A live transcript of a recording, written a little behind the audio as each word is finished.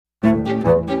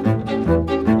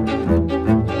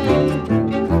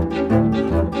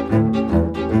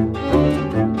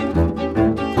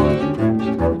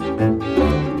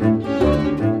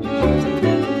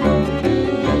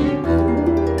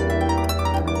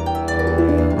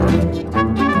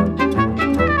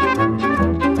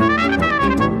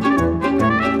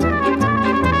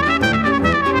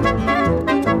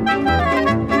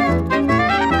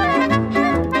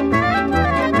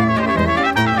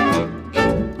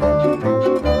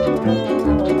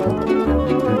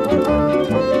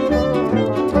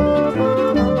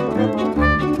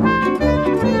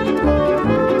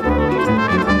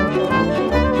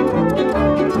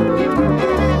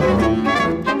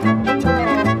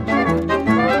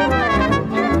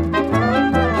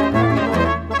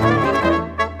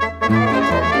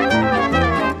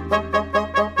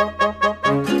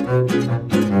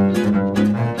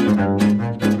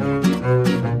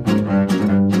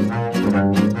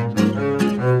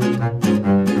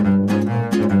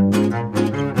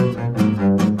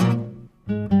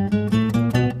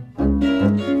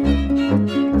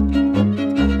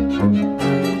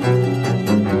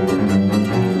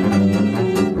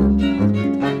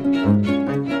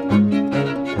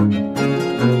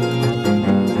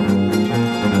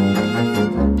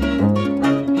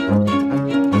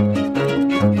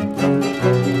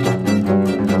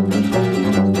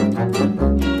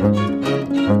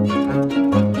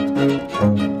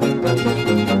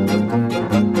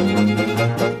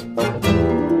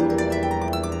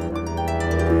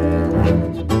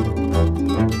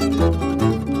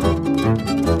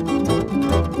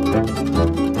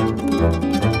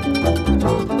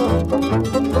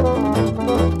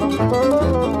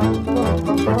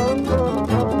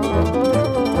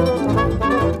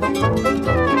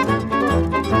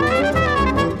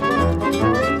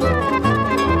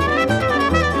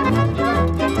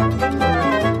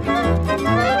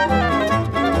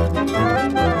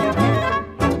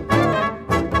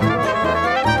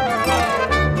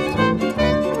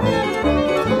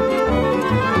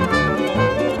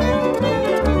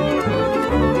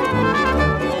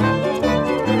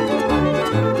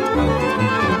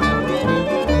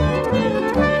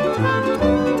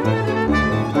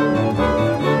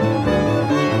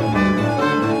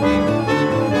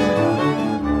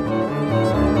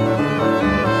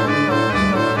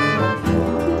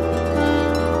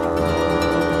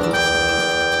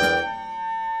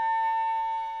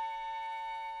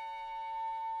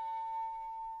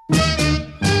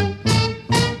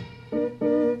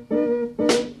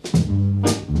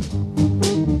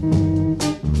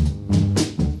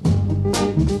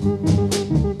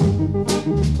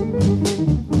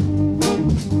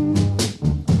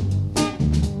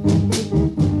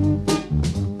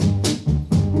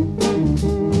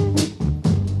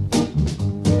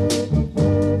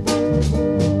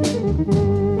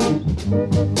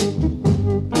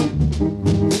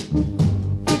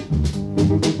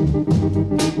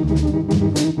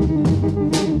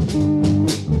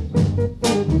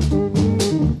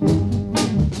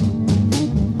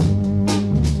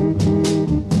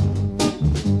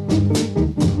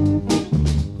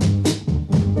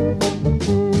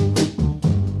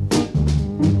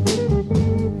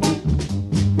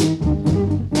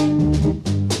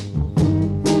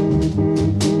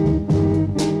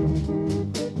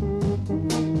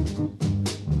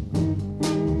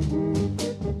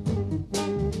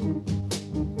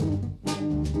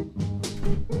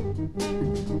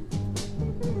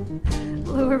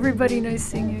everybody. Nice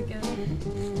seeing you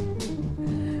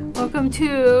again. Welcome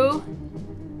to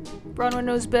Bronwyn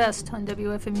Knows Best on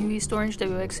WFMU East Orange,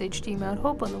 WXHD Mount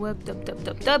Hope, on the web,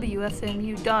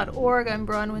 www.wfmu.org. I'm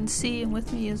Bronwyn C., and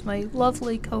with me is my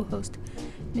lovely co-host,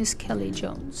 Miss Kelly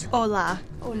Jones. Hola.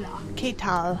 Hola. ¿Qué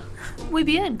tal? Muy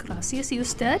bien, gracias. ¿Y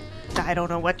usted? I don't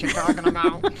know what you're talking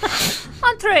about.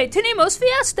 Entre, tenemos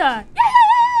fiesta!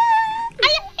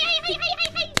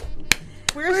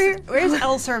 Where's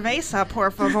El Cerveza,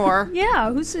 por favor?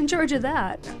 Yeah, who's in charge of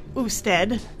that?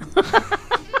 Usted.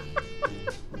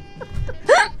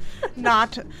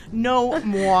 Not no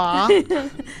moi.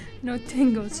 No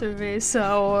tengo cerveza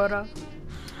ahora.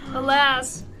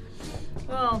 Alas.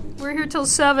 Well, we're here till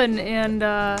 7, and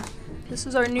this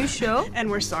is our new show.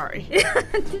 And we're sorry.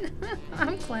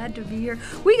 I'm glad to be here.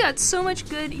 We got so much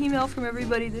good email from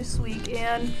everybody this week,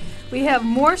 and we have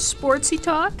more sportsy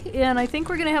talk, and I think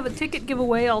we're going to have a ticket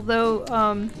giveaway, although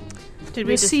Did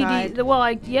we decide? CD, well,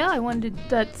 I wanted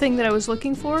that thing that I was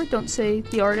looking for. Don't say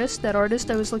the artist. That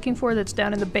artist I was looking for that's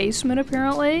down in the basement,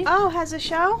 apparently. Oh, has a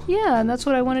show? Yeah, and that's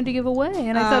what I wanted to give away.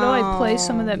 And I thought, I'd play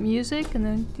some of that music, and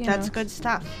then, That's good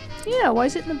stuff. Yeah, why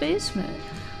is it in the basement?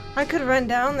 I could run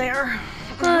down there.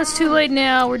 Oh, it's too late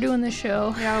now. We're doing the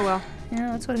show. Yeah, well.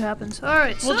 Yeah, that's what happens. All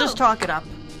right, We'll just talk it up.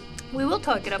 We will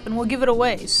talk it up, and we'll give it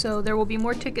away. So there will be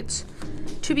more tickets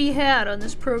to be had on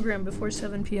this program before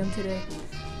 7 p.m. today.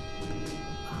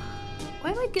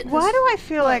 Why do I get this? Why do I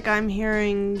feel like I'm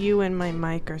hearing you in my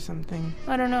mic or something?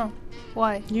 I don't know.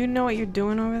 Why? You know what you're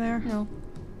doing over there? No.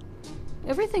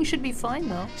 Everything should be fine,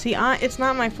 though. See, it's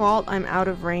not my fault. I'm out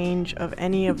of range of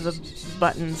any of the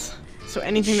buttons. So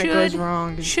anything that goes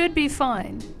wrong should be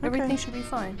fine. Everything should be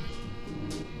fine.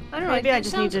 I don't know. Maybe I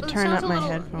just need to turn up my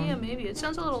headphones. Yeah, maybe. It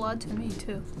sounds a little odd to me,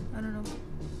 too. I don't know.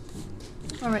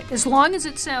 All right. As long as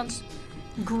it sounds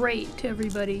great to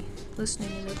everybody listening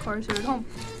in their cars or at home.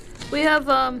 We have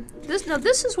this. Now,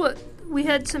 this is what we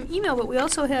had some email, but we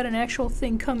also had an actual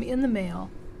thing come in the mail.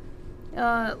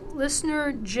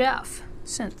 Listener Jeff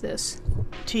sent this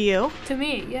To you? to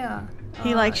me. Yeah,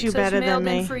 He likes you better than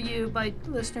me. Mailed in for you by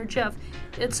listener Jeff.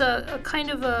 It's a kind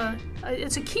of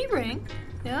it's a key ring.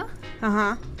 Yeah.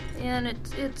 Uh-huh. And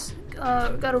it's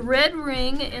got a red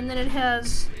ring, and then it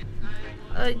has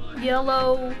a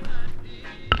yellow-ish.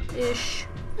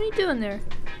 What are you doing there?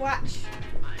 Watch.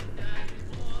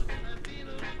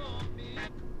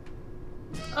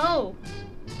 Oh,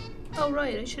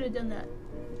 right. I should have done that.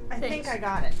 I Thanks. think I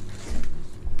got it.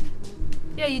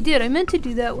 Yeah, you did. I meant to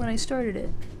do that when I started it.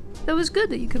 That was good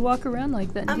that you could walk around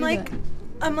like that and do that.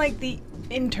 I'm like the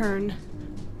intern.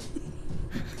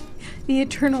 The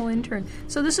eternal intern.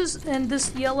 So this is, and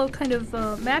this yellow kind of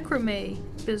macrame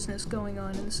business going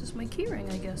on, and this is my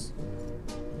keyring, I guess.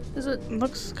 Is it?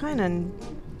 Looks kind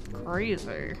of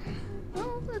crazy.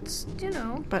 Well, that's,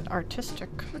 But artistic.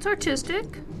 it's artistic.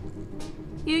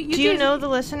 Do you know the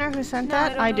listener who sent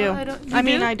that? I do. don't know. I don't- you I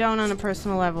mean, do? I don't on a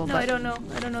personal level, No, but I don't know.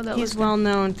 I don't know that he's listener. well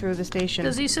known through the station.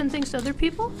 Does he send things to other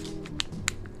people?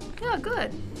 Yeah,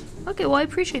 good. Okay, well, I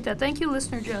appreciate that. Thank you,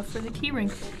 listener Jeff, for the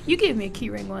keyring. You gave me a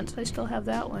keyring once. I still have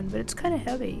that one, but it's kind of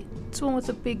heavy. It's the one with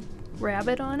a big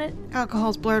rabbit on it.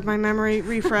 Alcohol's blurred my memory.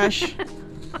 Refresh.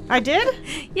 I did?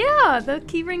 Yeah, the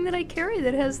keyring that I carry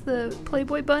that has the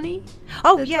Playboy bunny.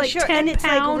 Oh, That's yeah, like sure. 10 And it's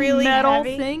like pound really metal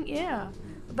heavy. thing. Yeah,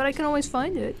 but I can always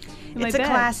find it in It's my a bag.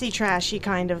 classy, trashy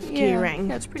kind of Yeah, keyring.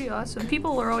 that's pretty awesome.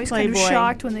 People are always kind Playboy. of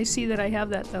shocked when they see that I have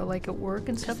that, though, like at work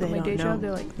and stuff. They At my don't day know. job,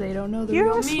 they're like, they don't know the You're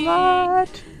real a me.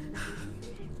 slut.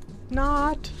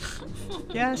 Not.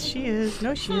 Yes, she is.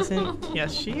 No, she isn't.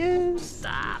 Yes, she is.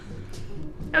 Stop.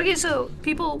 Okay, so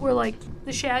people were like,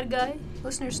 the Shad guy,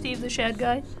 listener Steve, the Shad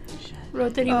guy,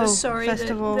 wrote that he was sorry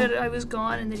that I was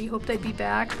gone and that he hoped I'd be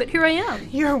back, but here I am.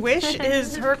 Your wish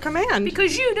is her command.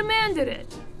 Because you demanded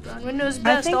it. Bronwyn Knows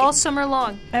Best think all summer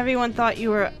long. Everyone thought you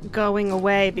were going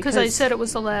away because I said it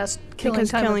was the last killing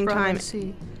time of Bronwyn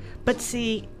C. But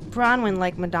see, Bronwyn,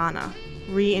 like Madonna,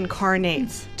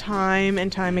 reincarnates time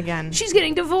and time again. She's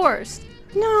getting divorced.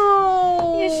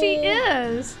 No. Yes, she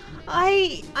is.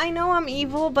 I know I'm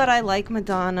evil, but I like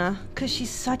Madonna because she's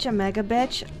such a mega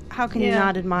bitch. How can you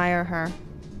not admire her?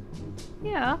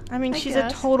 Yeah. I mean, she's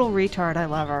guess. a total retard. I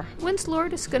love her. When's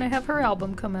Lourdes gonna have her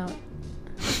album come out?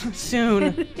 Soon.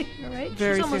 All right.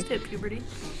 Very She's almost soon. hit puberty.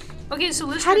 Okay, so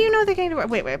listen. How do you know they're going to...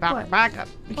 Wait, What? back up.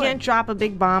 You What? can't drop a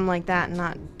big bomb like that and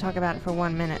not talk about it for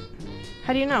 1 minute.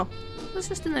 How do you know? It was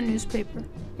just in the newspaper.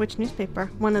 Which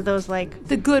newspaper? One of those, like...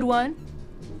 The good one.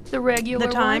 The regular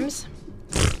The Times?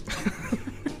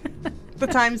 The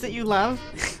Times that you love?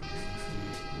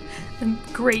 The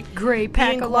great gray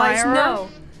pack of lies. Inquirer? No.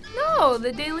 No,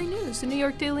 the Daily News, the New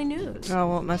York Daily News. Oh,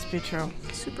 well, it must be true.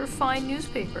 Super fine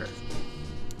newspaper.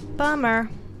 Bummer.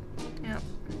 Yeah,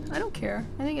 I don't care.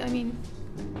 I mean,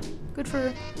 good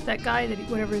for that guy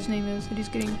whatever his name is, that he's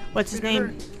getting. What's his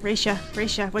name?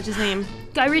 Raisha. What's his name?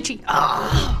 Guy Ritchie.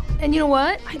 And you know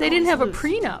what? They didn't have a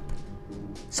prenup,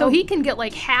 so he can get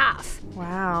like half.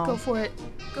 Wow. Go for it,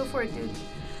 dude.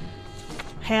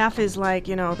 Half is like,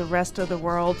 the rest of the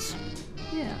world's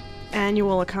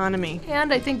annual economy.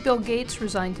 And I think Bill Gates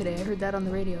resigned today. I heard that on the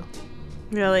radio.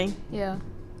 Really? Yeah.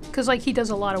 Because, he does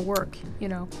a lot of work,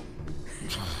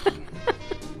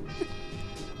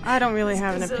 I don't really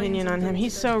have an opinion on him.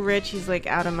 He's so rich, he's like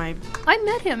out of my... I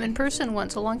met him in person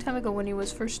once, a long time ago when he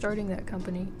was first starting that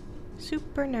company.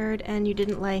 Super nerd, and you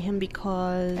didn't like him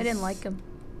because... I didn't like him.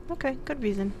 Okay, good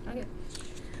reason. Okay.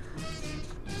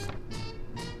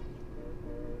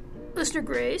 Listener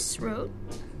Grace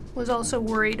was also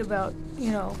worried about,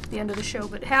 the end of the show,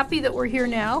 but happy that we're here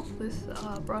now with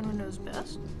Bronwyn Knows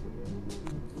Best.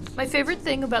 My favorite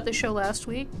thing about the show last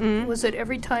week was that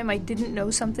every time I didn't know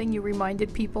something, you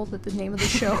reminded people that the name of the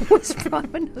show was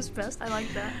Bronwyn Knows Best. I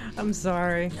like that. I'm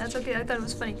sorry. That's okay. I thought it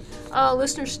was funny.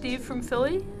 Listener Steve from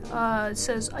Philly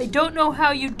says, I don't know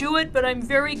how you do it, but I'm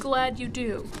very glad you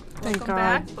do. Thank Welcome God.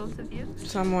 back, both of you.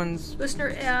 Someone's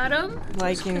Listener Adam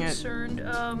liking is concerned.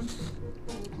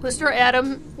 Listener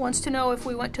Adam wants to know if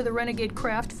we went to the Renegade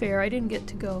Craft Fair. I didn't get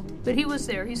to go, but he was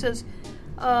there. He says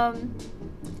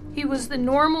he was the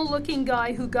normal-looking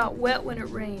guy who got wet when it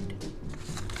rained.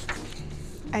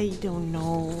 I don't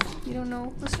know. You don't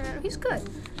know, Listener Adam? He's good.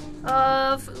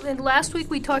 And last week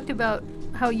we talked about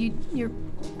how your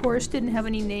horse didn't have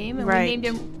any name, and we named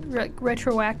him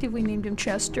retroactive. We named him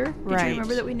Chester. Did you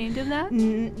remember that we named him that?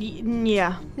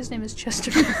 Yeah. His name is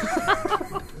Chester.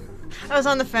 I was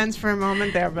on the fence for a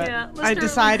moment there, but I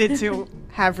decided to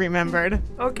have remembered.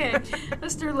 Okay.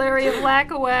 Mr. Larry of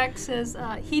Lackawak says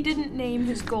he didn't name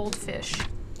his goldfish.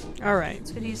 All right.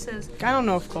 That's what he says. I don't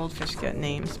know if goldfish get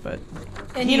names, but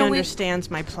and he understands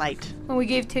my plight. When we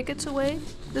gave tickets away,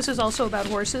 this is also about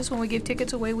horses. When we gave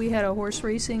tickets away, we had a horse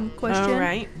racing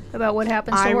question about what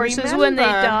happens to horses when they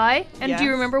die. And do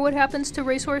you remember what happens to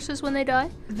racehorses when they die?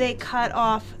 They cut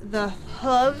off the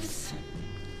hooves,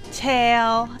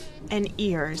 tail, and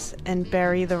ears and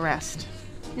bury the rest.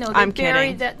 No, they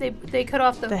bury that. They cut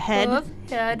off the head, hoof,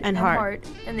 head, and heart,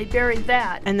 and they bury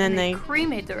that, and then they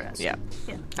cremate the rest. Yeah.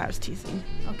 I was teasing.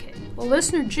 Okay. Well,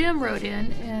 listener Jim wrote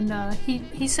in, and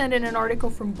he sent in an article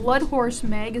from Blood Horse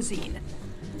magazine.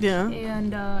 Yeah.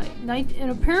 And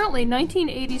apparently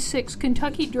 1986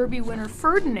 Kentucky Derby winner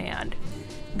Ferdinand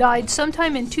died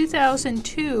sometime in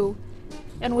 2002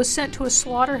 and was sent to a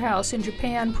slaughterhouse in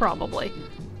Japan, probably.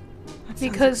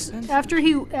 Because after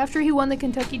he won the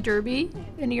Kentucky Derby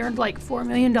and he earned like $4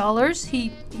 million,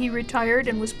 he retired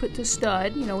and was put to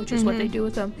stud, which is what they do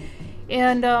with them.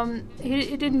 And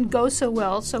it didn't go so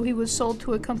well, so he was sold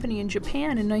to a company in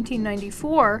Japan in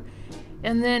 1994.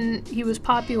 And then he was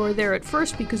popular there at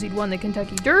first because he'd won the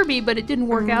Kentucky Derby, but it didn't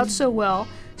work out so well.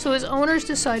 So his owners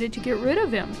decided to get rid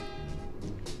of him.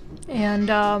 And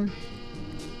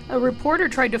a reporter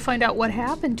tried to find out what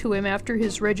happened to him after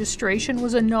his registration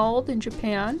was annulled in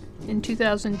Japan in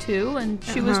 2002, and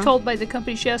she was told by the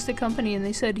company, she asked the company, and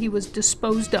they said he was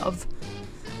disposed of.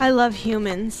 I love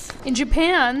humans. In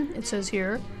Japan, it says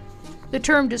here, the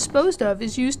term disposed of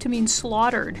is used to mean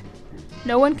slaughtered.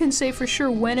 No one can say for sure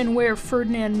when and where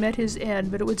Ferdinand met his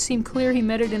end, but it would seem clear he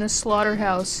met it in a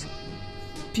slaughterhouse.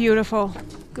 Beautiful.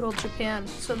 Good old Japan.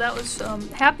 So that was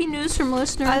happy news from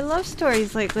listener. I love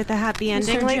stories like with a happy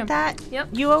ending Mr. like Jim. that. Yep.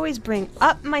 You always bring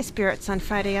up my spirits on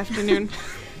Friday afternoon.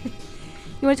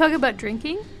 You want to talk about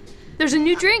drinking? There's a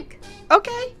new drink.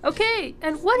 Okay. Okay.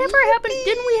 And whatever happened?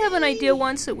 Didn't we have an idea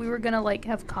once that we were gonna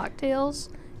have cocktails?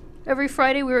 Every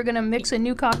Friday we were gonna mix a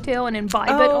new cocktail and imbibe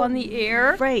it on the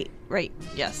air. Right.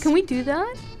 Yes. Can we do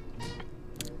that?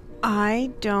 I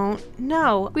don't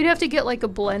know. We'd have to get a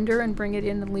blender and bring it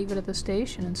in and leave it at the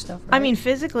station and stuff, right? I mean,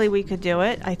 physically we could do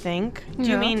it, I think. Do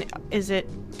you mean, is it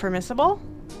permissible?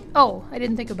 Oh, I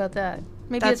didn't think about that.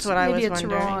 Maybe That's what I was it's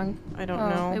wondering. wrong. I don't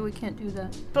know. Maybe we can't do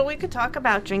that. But we could talk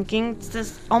about drinking. It's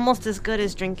just almost as good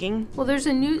as drinking. Well, there's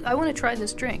I want to try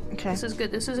this drink. Okay. This is good.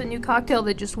 This is a new cocktail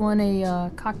that just won a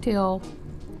cocktail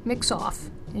mix-off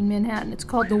in Manhattan. It's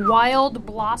called the Wild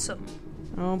Blossom.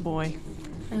 Oh, boy.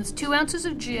 And it's 2 ounces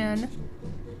of gin,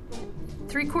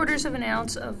 3/4 of an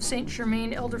ounce of Saint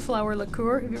Germain elderflower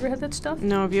liqueur. Have you ever had that stuff?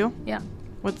 No, have you? Yeah.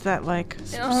 What's that like?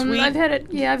 Sweet? I've had it.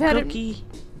 Yeah, I've had cookie?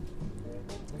 it.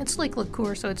 It's like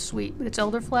liqueur, so it's sweet, but it's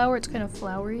elderflower. It's kind of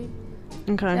flowery.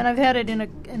 Okay. And I've had it in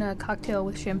a cocktail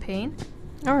with champagne.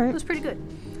 All It right. was pretty good.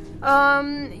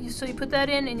 So you put that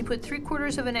in, and you put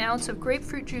 3/4 of an ounce of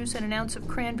grapefruit juice and an ounce of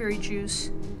cranberry juice,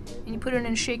 and you put it in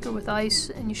a shaker with ice,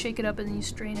 and you shake it up, and then you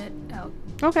strain it out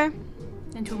Okay.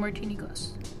 into a martini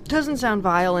glass. Doesn't sound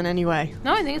vile in any way.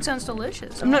 No, I think it sounds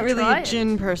delicious. I'm not gonna really try a it.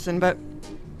 gin person, but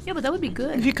Yeah, but that would be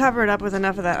good. if you cover it up with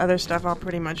enough of that other stuff, I'll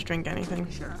pretty much drink anything.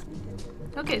 Sure.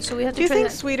 Okay, so we have to Do you try think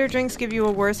that. sweeter drinks give you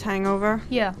a worse hangover?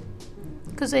 Yeah,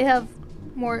 because they have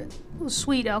more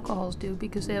sweet alcohols do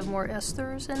because they have more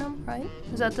esters in them, right?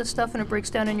 Is that the stuff and it breaks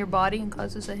down in your body and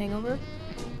causes a hangover?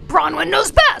 Bronwyn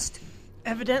knows best!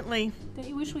 Evidently. Don't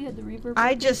you wish we had the reverb?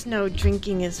 I just know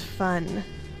drinking is fun.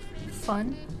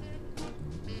 Fun?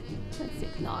 I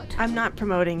think not. I'm not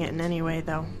promoting it in any way,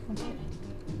 though. Okay.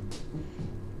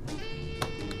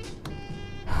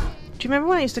 Do you remember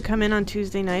when I used to come in on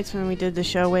Tuesday nights when we did the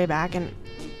show way back, and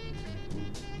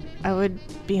I would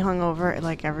be hungover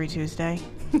like every Tuesday?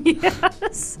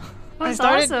 Yes. That was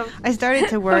awesome. I started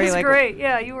to worry, That was like, great.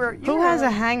 Yeah, you were. who has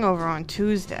a hangover on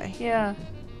Tuesday? Yeah.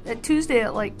 At Tuesday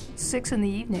at like 6 in the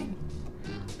evening.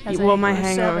 Well, my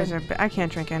hangovers are. I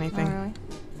can't drink anything. Oh, really?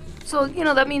 So,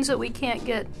 that means that we can't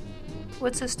get,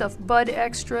 what's this stuff, Bud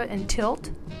Extra and Tilt?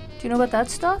 Do you know about that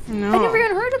stuff? No. I never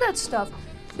even heard of that stuff.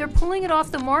 They're pulling it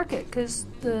off the market because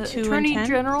the 2 Attorney and 10?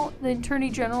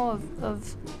 General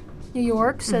of New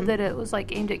York said that it was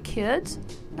like aimed at kids.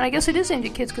 And I guess it is aimed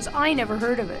at kids because I never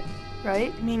heard of it,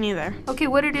 right? Me neither. Okay,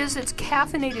 what it is, it's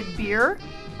caffeinated beer.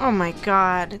 Oh my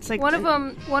god! It's like One of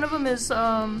them is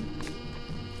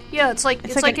yeah, it's like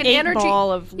an an 8 energy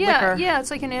ball of liquor. Yeah,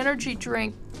 it's like an energy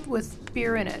drink with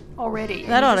beer in it already.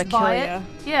 That And ought to just buy kill it.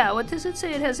 Yeah, what does it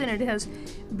say it has in it? It has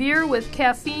beer with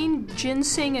caffeine,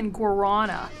 ginseng, and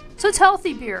guarana. So it's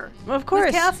healthy beer. Well, of course.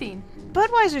 With caffeine.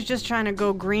 Budweiser's just trying to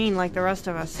go green like the rest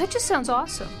of us. That just sounds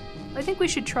awesome. I think we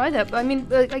should try that. I mean,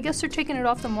 I guess they're taking it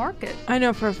off the market. I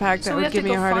know for a fact So that we would have give to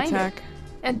me a go heart find it. attack.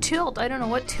 And Tilt, I don't know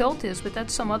what Tilt is, but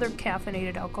that's some other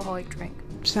caffeinated alcoholic drink.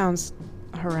 Sounds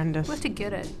horrendous. We have to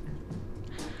get it.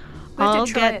 We have I'll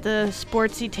to try get it. the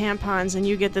sportsy tampons and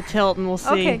you get the Tilt and we'll see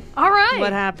Okay, all right.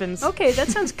 what happens. Okay, that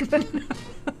sounds good.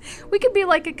 We could be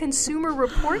like a consumer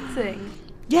report thing.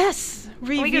 Yes!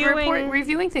 We could report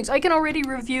reviewing things. I can already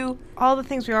review. all the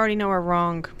things we already know are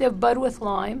wrong. They have Bud with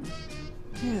lime.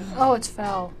 Yeah. Oh, it's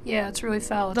foul. Yeah, it's really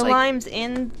foul. It's The like, lime's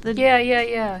in the...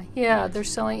 Yeah. They're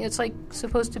selling. It's like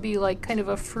supposed to be like kind of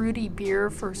a fruity beer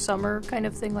for summer kind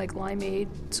of thing, like limeade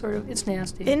sort of. It's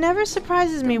nasty. It never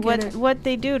surprises me Don't get it. what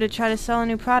they do to try to sell a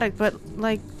new product, but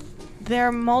like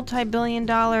they're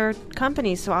multi-billion-dollar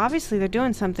companies, so obviously they're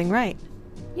doing something right.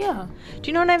 Yeah. Do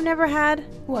you know what I've never had?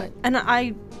 What? And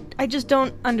I just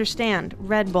don't understand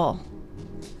Red Bull.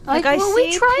 Like I well,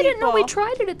 we see tried it. No, we people-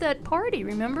 tried it at that party.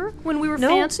 Remember when we were No,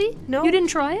 fancy? no. You didn't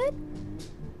try it.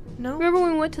 No. Remember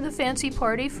when we went to the fancy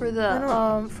party for the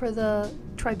No. for the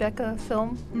Tribeca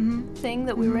film thing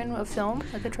that we were in a film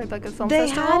at the Tribeca Film They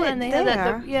Festival, had it and they had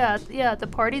that. there. At the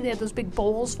party they had those big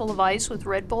bowls full of ice with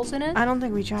Red Bulls in it. I don't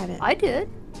think we tried it. I did.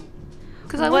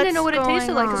 Because I wanted to know what it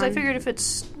tasted like. Because I on? figured if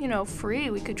it's free,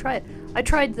 we could try it. I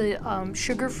tried the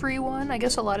sugar-free one. I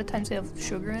guess a lot of times they have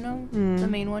sugar in them. The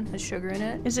main one has sugar in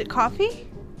it. Is it coffee?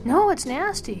 No, it's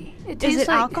nasty. It tastes Is it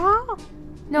like alcohol?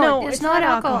 No, No, it's it's not not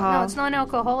alcohol. No, alcohol. it's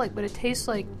non-alcoholic, but it tastes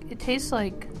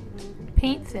like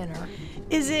paint thinner.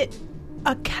 Is it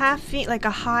a caffeine, like a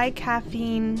high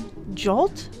caffeine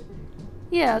jolt?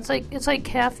 Yeah, it's like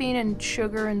caffeine and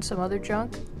sugar and some other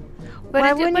junk.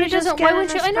 Why wouldn't you just get Why an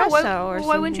wouldn't you? I know. Why, espresso or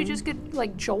why wouldn't you something? just get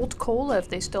like Jolt Cola if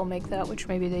they still make that, which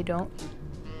maybe they don't.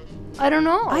 I don't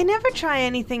know. I never try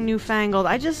anything newfangled.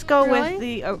 I just go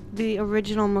Really? with the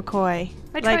original McCoy.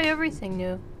 I try Like, everything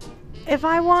new. if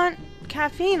I want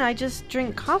caffeine, I just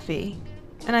drink coffee,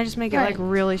 and I just make it Right. like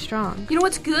really strong. You know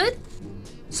what's good?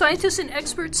 Scientists and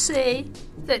experts say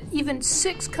that even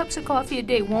 6 cups of coffee a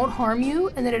day won't harm you,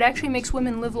 and that it actually makes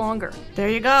women live longer. There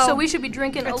you go. So we should be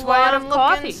drinking That's a why lot I'm of looking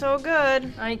coffee. so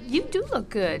good. You do look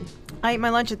good. I eat my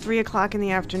lunch at 3 o'clock in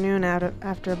the afternoon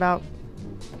after about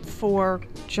 4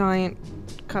 giant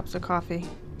cups of coffee.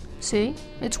 See,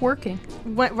 it's working.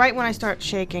 Right when I start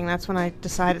shaking, that's when I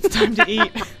decide it's time to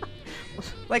eat.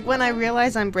 Like when I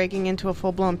realize I'm breaking into a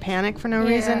full-blown panic for no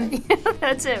reason. Yeah,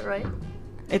 that's it, right?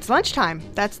 It's lunchtime.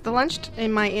 That's the lunch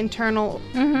in my internal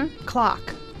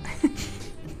clock.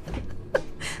 So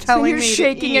Telling you're me to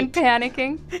shaking and eat.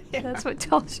 panicking. Yeah. That's what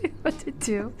tells you what to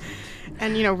do.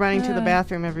 And, running to the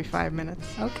bathroom every 5 minutes.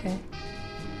 Okay.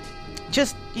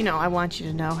 Just, I want you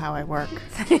to know how I work.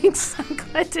 Thanks. I'm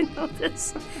glad to know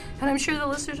this. And I'm sure the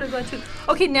listeners are glad too.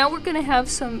 Okay, now we're going to have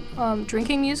some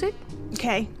drinking music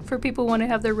Okay. for people who want to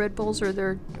have their Red Bulls or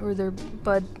their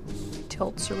Bud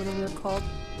Tilts or whatever they're called.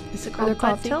 Is it Or their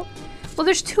called Bud coffee. Tilt? Well,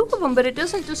 there's two of them, but it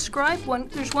doesn't describe one.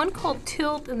 There's one called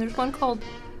Tilt, and there's one called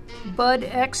Bud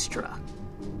Extra.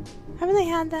 Haven't they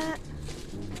had that?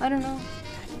 I don't know.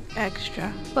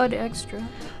 Extra. Bud Extra.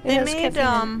 They has made,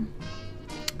 caffeine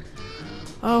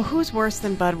oh, who's worse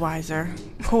than Budweiser?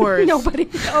 Coors. Nobody.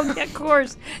 Oh, yeah,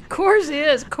 Coors. Coors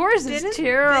is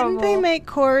terrible. Didn't they make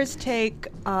Coors take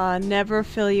never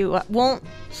fill you up, won't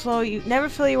slow you, never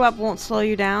fill you up, won't slow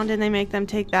you down? Didn't they make them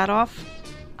take that off?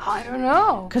 I don't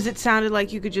know. Because it sounded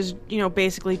like you could just,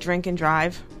 basically drink and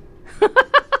drive.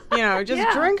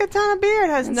 Just drink a ton of beer. It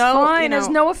has fine. It has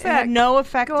no effect. It had no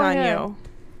effect Go on ahead. you.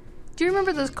 Do you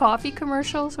remember those coffee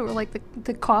commercials that were like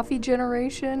the coffee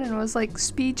generation, and it was like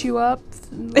speeds you up,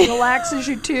 relaxes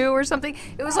you too, or something?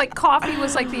 It was like coffee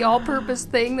was like the all-purpose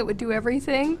thing that would do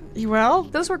everything. Well,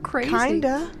 those were crazy.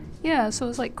 Kinda. Yeah, so it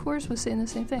was like Coors was saying the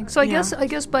same thing. So I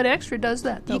guess Bud Extra does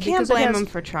that though. You can't blame them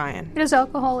for trying. It has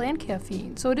alcohol and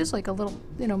caffeine, so it is like a little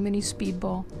mini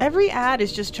speedball. Every ad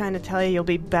is just trying to tell you you'll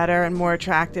be better and more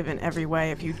attractive in every way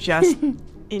if you just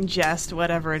ingest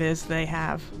whatever it is they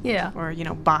have. Yeah. Or,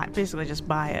 basically just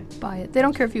buy it. Buy it. They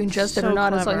don't care if you ingest it or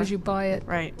not as long as you buy it.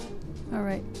 Right. All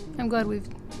right. I'm glad we've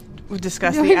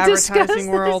discussed the advertising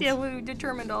world. Yeah, we've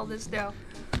determined all this now.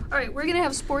 All right, we're going to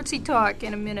have sportsy talk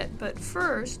in a minute, but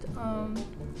first,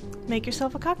 make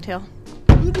yourself a cocktail.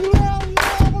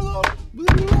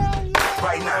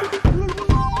 Right now.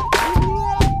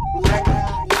 Black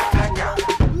out.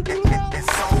 It's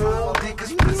so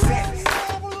niggas presents.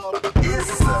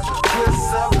 It's a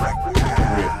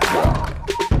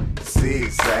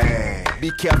zigzag.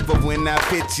 Be careful when I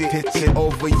pitch it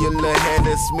over your little head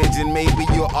a smidgen. Maybe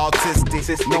you're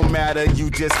autistic. No matter, you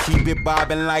just keep it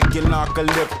bobbing like you're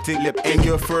narcoleptic. And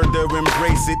you'll further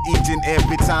embrace it each and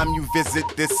every time you visit.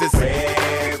 This is red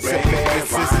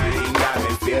wine, got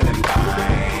me feeling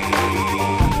fine.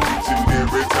 Each and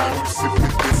every time you sip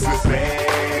it, this is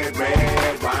red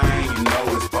wine. You know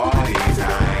it's party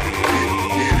time.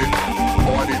 Get it,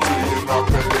 party till you're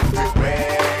narcoleptic.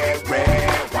 Red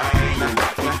wine, I'm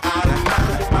rocking out of my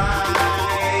mind.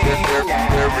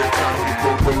 Every time you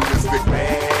go ballistic.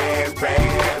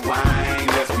 Red wine,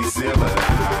 let's be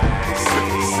civilized.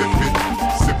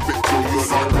 Sip it till you're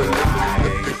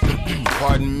narcoleptic.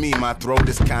 Pardon me, my throat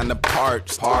is kinda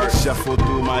parched. Shuffle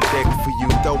through my deck for you,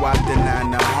 throw out the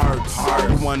 9 of hearts.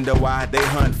 You wonder why they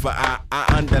hunt for I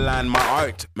underline my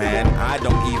art, man. I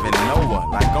don't even know her,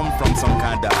 like I'm from some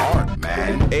kind of art,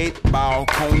 man. 8-ball,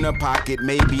 corner pocket,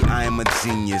 maybe I'm a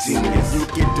genius. You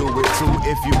could do it too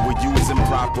if you were using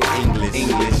proper English.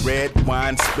 Red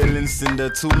wine spilling cinder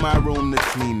to my room to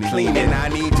clean it. And I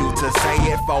need you to say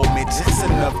it for me, just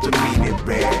enough to mean it.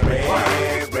 Red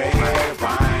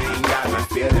wine, got me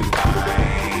feeling fine.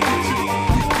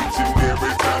 Each and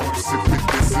every time you sip it,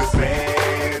 this is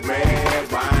red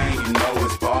wine. You know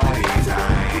it's party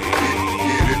time.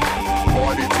 Get it,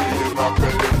 party till you're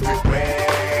narcoleptic.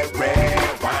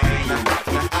 Red wine, I'm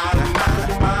rocking out of my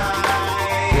mind.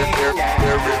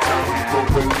 Every time you go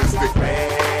ballistic.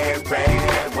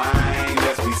 Red wine,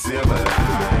 let's be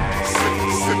civilized.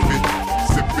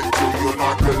 Sip it till you're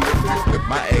narcoleptic.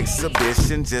 My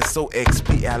exhibition just so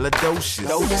expialidocious.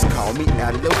 Just call me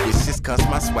Aloysius, cause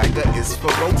my swagger is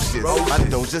ferocious. My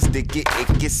doja stick it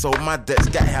icky, so my Dutch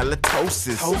got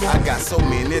halitosis. I got so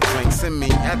many drinks in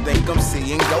me, I think I'm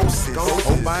seeing ghosts.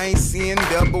 Hope I ain't seeing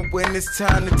double when it's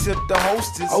time to tip the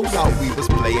hostess. Thought we was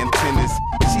playing tennis,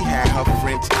 she had her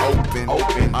French open.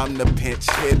 I'm the pinch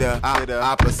hitter,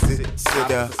 opposite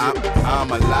sitter. I'm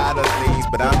a lot of things,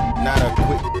 but I'm not a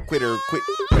quitter.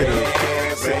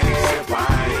 Red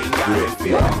wine, got me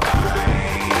feeling fine.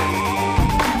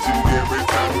 Each and every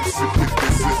time you sip it,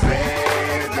 this is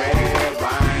red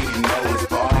wine. You know it's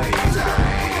party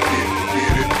time.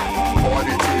 Get it,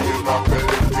 party till you're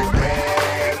narcoleptic.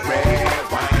 Red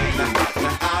wine, I'm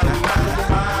rocking out of my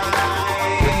mind.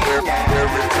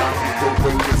 Every time you go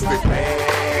ballistic.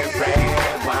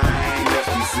 Red wine, let's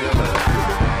be civilized.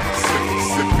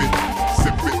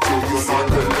 Sip it till you're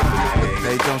narcoleptic.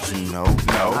 Hey, don't you know?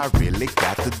 No, I really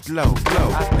got the glow.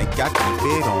 I think I keep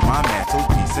it on my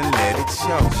mantelpiece and let it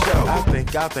show.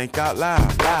 I think out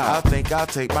loud. I think I'll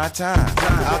take my time.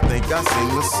 I think I'll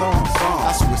sing a song.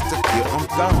 I switch the gear, I'm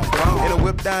gone. In a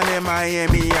whip down in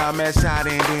Miami, I'm at shot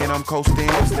and then I'm coasting.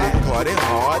 Party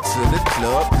hard till the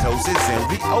club closes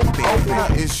and reopen. Now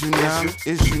is you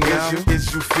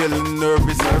is you feeling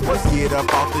nervous? Get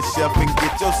up off the shelf and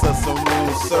get yourself some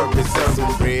room service.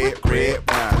 Some red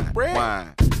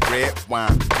wine. Red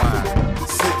wine.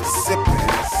 Sippin'.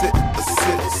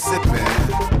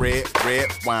 Red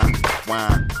wine.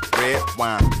 Red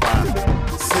wine.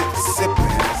 Sippin'.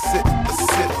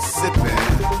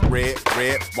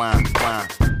 Red wine.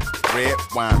 red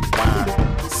wine, wine.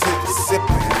 Sip,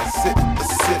 sippin', sip,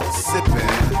 sip,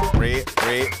 sippin'. Red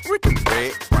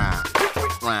wine,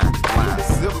 wine, wine.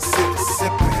 Sip, sip,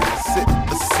 sippin', sip,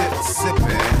 sip,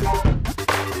 sippin'.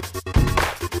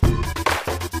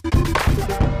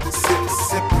 Sip,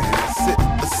 sippin', sip,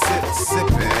 sip,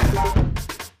 sippin'.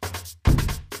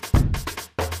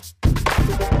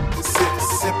 Sip,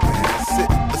 sippin',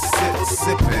 sip, sip,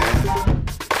 sippin'.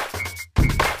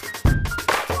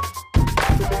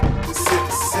 Sip,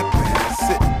 sippin',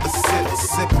 sip, sip,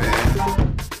 sippin'.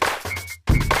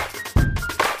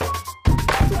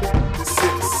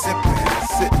 Sip, sippin',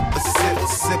 sip, sip,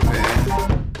 sippin'.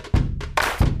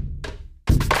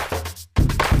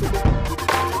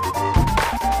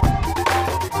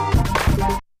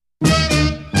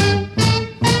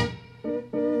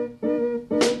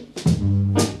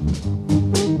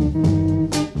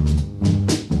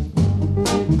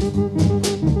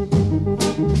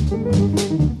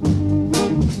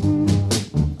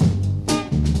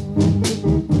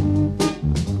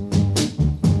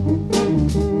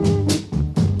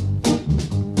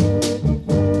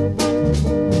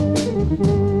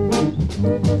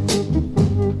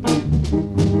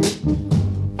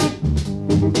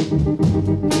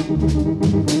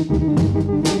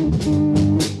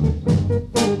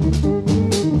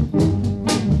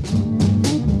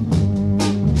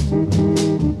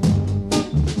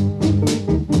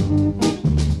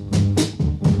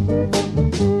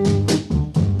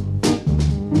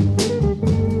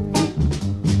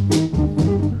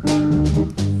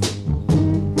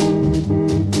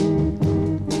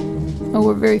 Oh,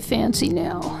 we're very fancy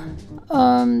now.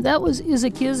 That was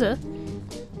Izakizza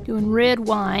doing red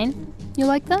wine. You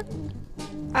like that?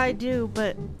 I do,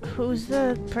 but who's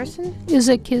the person?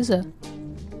 Izakizza.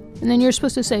 And then you're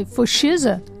supposed to say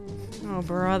Fushizza. Oh,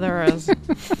 brothers.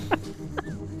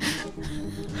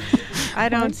 I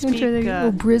don't speak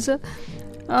Brizza.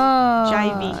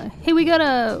 Jivey. Hey, we got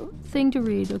a thing to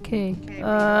read. Okay.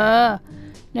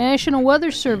 National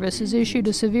Weather Service has issued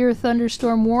a severe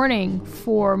thunderstorm warning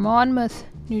for Monmouth,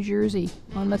 New Jersey,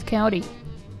 Monmouth County.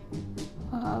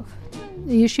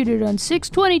 They issued it on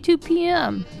 6:22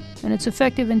 p.m. and it's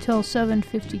effective until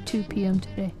 7:52 p.m.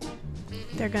 today.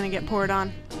 They're going to get poured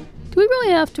on. Do we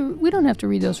really have to? We don't have to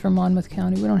read those from Monmouth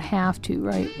County. We don't have to,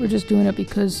 right? We're just doing it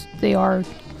because they are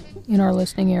in our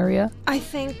listening area. I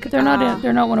think They're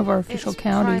not one of our official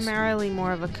counties. Primarily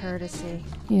more of a courtesy.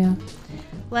 Yeah.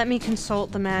 Let me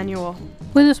consult the manual.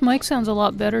 Well, this mic sounds a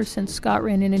lot better since Scott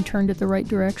ran in and turned it the right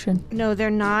direction. No, they're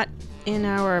not in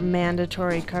our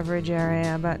mandatory coverage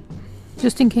area, but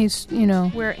Just in case,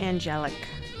 we're angelic.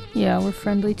 Yeah, we're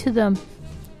friendly to them.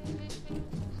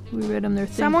 We read them their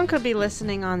thing. Someone could be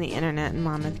listening on the internet in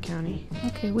Monmouth County.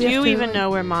 Okay, Do you even know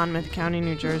where Monmouth County,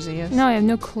 New Jersey is? No, I have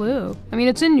no clue. I mean,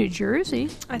 it's in New Jersey.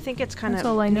 I think it's kind That's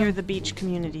of all I know. near the beach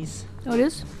communities. Oh, it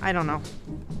is? I don't know.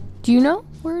 Do you know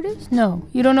where it is? No,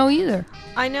 you don't know either.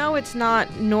 I know it's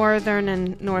not northern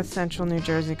and north central New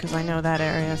Jersey because I know that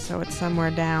area, so it's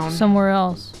somewhere down. Somewhere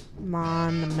else.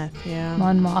 Monmouth, yeah.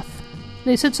 Monmouth.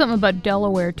 They said something about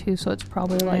Delaware, too, so it's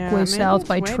probably like Yeah, way maybe south it's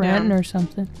by way Trenton down. or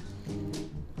something.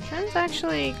 Trenton's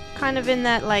actually kind of in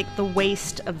that, like, the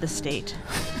waist of the state.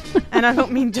 And I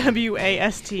don't mean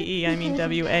W-A-S-T-E, I mean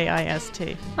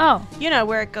W-A-I-S-T. Oh, You know,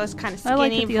 where it goes kind of skinny I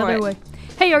like it the for other it. way.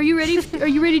 Hey, are you ready? Are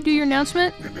you ready to do your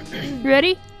announcement? You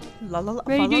ready? La, la, la,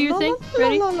 Ready to do your la, thing? la,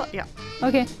 Ready? la, la. Yeah.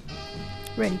 Okay.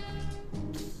 Ready.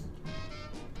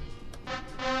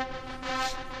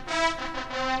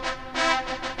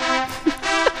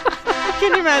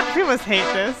 Can you imagine? People must hate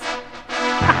this.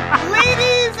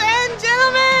 Ladies and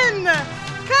gentlemen,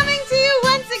 coming to you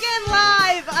once again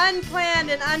live, unplanned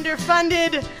and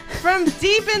underfunded, from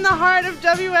deep in the heart of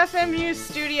WFMU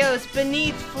studios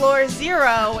beneath floor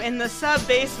 0 in the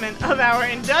sub-basement of our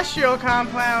industrial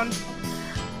compound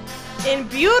in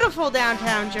beautiful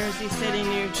downtown Jersey City,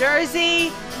 New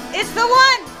Jersey. It's the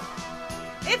one!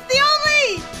 It's the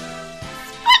only!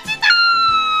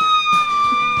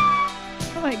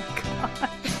 Oh my god.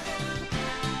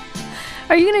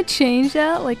 Are you going to change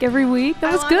that like every week?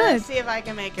 That was I good. want to see if I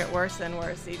can make it worse and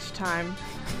worse each time.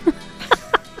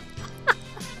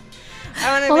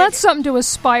 Well, that's something to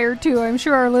aspire to. I'm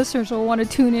sure our listeners will want to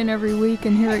tune in every week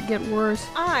and hear it get worse.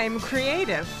 I'm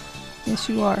creative. Yes,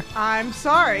 you are. I'm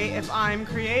sorry if I'm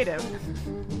creative.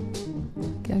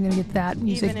 Okay, I'm going to get that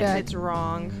music Even if back. it's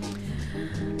wrong.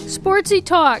 Sportsy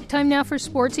Talk. Time now for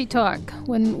Sportsy Talk.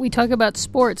 When we talk about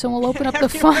sports, and we'll open up the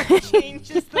Everyone phone.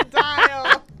 changes the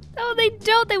dial. No, they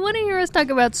don't. They want to hear us talk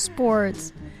about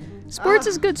sports. Sports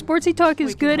is good. Sportsy Talk is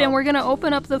We can good, and hope. we're going to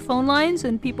open up the phone lines,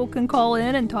 and people can call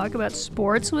in and talk about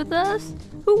sports with us.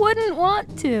 Who wouldn't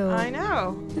want to? I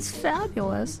know. It's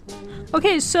fabulous.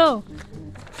 Okay, so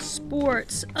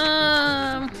sports.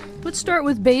 Let's start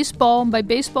with baseball. And by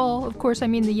baseball, of course, I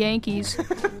mean the Yankees.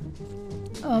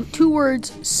 2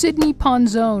 words: Sidney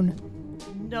Ponzone.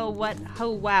 No, what?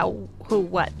 Who? Wow. Who?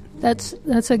 What? That's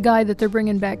a guy that they're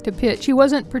bringing back to pitch. He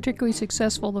wasn't particularly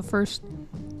successful the first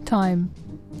time.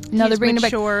 Now they're bringing him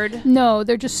back. matured. No,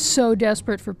 they're just so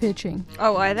desperate for pitching.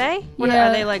 Oh, are they? What, Yeah.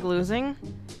 Are they like losing?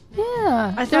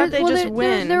 Yeah, I thought they just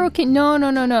win. They're okay. No,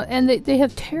 and they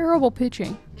have terrible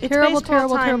pitching. It's Terrible baseball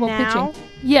time now? pitching.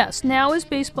 Yes, now is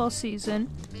baseball season.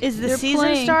 Is the They're season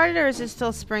playing- started or is it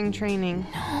still spring training?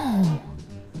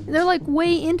 They're like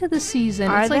way into the season.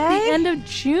 Are It's like they? the end of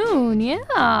June. Yeah.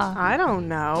 I don't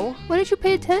know. Why didn't you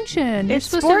pay attention? You're It's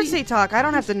supposed to Sportsy Talk. I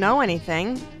don't have to know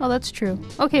anything. Oh, that's true.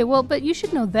 Okay, well, but you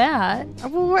should know that.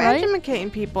 Well, we're Right?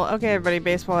 educating people. Okay, everybody,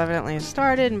 baseball evidently has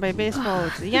started, and by baseball,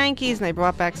 it's the Yankees, and they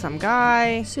brought back some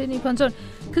guy. Sidney Ponzone,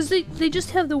 because they just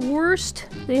have the worst.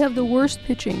 They have the worst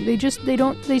pitching.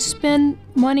 They spend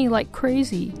money like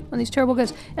crazy on these terrible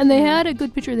guys. And they had a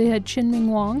good pitcher. They had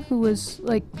Chin-Ming Wong, who was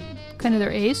like kind of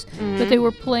their ace, but they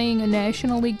were playing a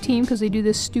National League team because they do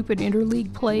this stupid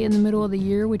interleague play in the middle of the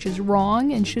year, which is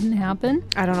wrong and shouldn't happen.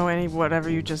 I don't know whatever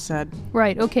you just said.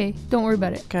 Right, okay, don't worry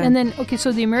about it. Okay. And then,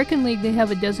 so the American League, they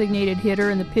have a designated hitter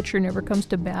and the pitcher never comes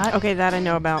to bat. Okay, that I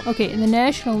know about. Okay, in the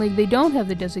National League, they don't have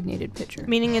the designated pitcher.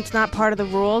 Meaning it's not part of the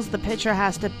rules. The pitcher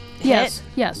has to hit.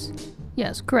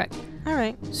 Yes, correct. All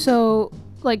right. So,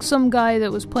 like some guy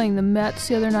that was playing the Mets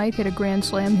the other night hit a grand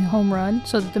slam home run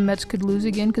so that the Mets could lose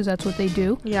again because that's what they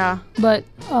do. Yeah. But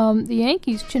the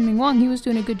Yankees, Chin-Ming Wong, he was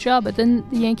doing a good job, but then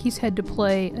the Yankees had to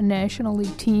play a National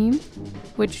League team,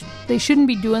 which they shouldn't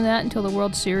be doing that until the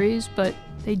World Series, but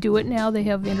they do it now. They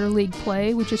have interleague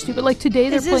play, which is stupid. Like today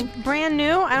they're Is this playing... brand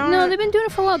new? I don't No, know. they've been doing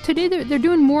it for a while. Today they're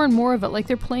doing more and more of it. Like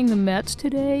they're playing the Mets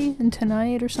today and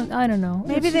tonight or something. I don't know.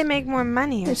 Maybe It's- they make more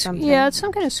money or it's, something. yeah, it's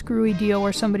some kind of screwy deal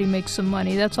where somebody makes some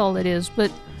money. That's all it is.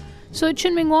 But so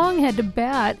Chin-Ming Wong had to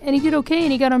bat, and he did okay,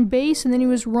 and he got on base, and then he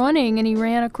was running, and he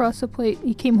ran across the plate.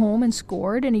 He came home and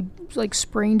scored, and he like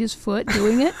sprained his foot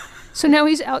doing it. So now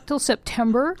he's out till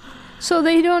September. So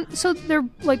they don't. So they're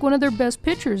like one of their best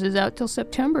pitchers is out till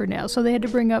September now. So they had to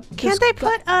bring up. Can't they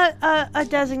put a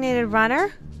designated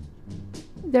runner?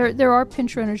 There are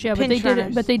pinch runners, yeah, but they Pinch didn't.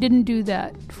 runners. But they didn't do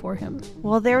that for him.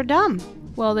 Well, they're dumb.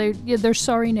 Well, they're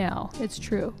sorry now. It's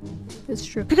true. It's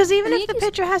true. Because even And if the Yankees-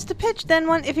 pitcher has to pitch, then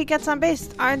if he gets on base,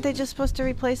 aren't they just supposed to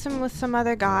replace him with some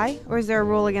other guy? Or is there a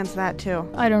rule against that too?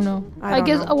 I don't know. I don't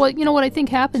guess. know. Well, you know what I think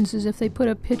happens is if they put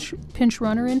a pinch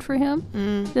runner in for him,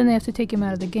 then they have to take him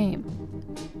out of the game,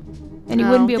 and he Oh,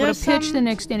 wouldn't be able there's to pitch some- the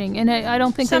next inning. And I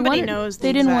don't think Somebody they wanted. knows the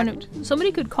They didn't exact- want to.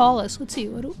 Somebody could call us. Let's see.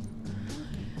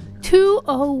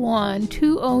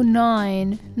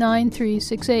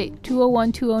 201-209-9368.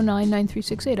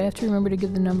 201-209-9368. I have to remember to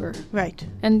give the number. Right.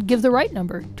 And give the right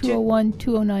number.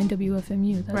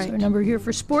 201-209-WFMU. That's Right. our number here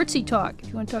for Sportsy Talk. If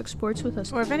you want to talk sports with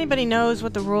us. Or if anybody knows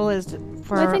what the rule is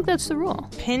for I think that's the rule.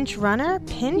 pinch runner?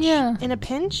 Pinch? Yeah. In a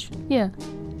pinch? Yeah.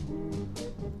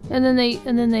 And then they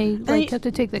like you- have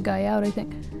to take the guy out, I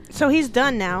think. So he's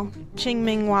done now.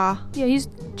 Ching-Ming Hua. Yeah, he's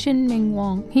Chin-Ming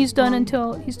Wong. He's done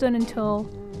until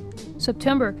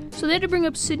September. So they had to bring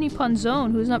up Sidney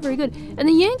Ponzone, who's not very good. And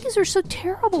the Yankees are so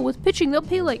terrible with pitching. They'll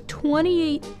pay like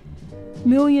 $28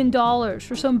 million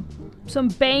for some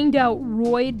banged out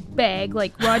roid bag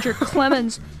like Roger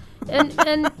Clemens. And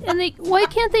they why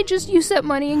can't they just use that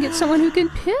money and get someone who can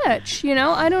pitch? You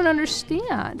know, I don't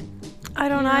understand. I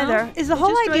don't You know? either. Is the It whole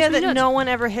just idea drives me that nuts. no one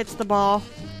ever hits the ball?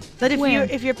 That When?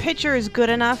 if your pitcher is good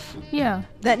enough, Yeah.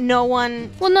 that no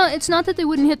one... Well, no, it's not that they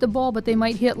wouldn't hit the ball, but they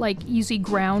might hit like easy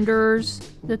grounders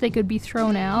that they could be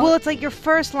thrown out. Well, it's like your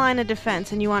first line of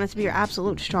defense, and you want it to be your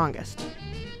absolute strongest.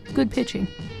 Good pitching.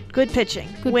 Good pitching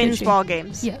Good wins pitching. ball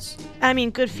games. Yes. I mean,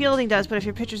 good fielding does, but if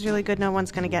your pitcher's really good, no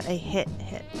one's going to get a hit.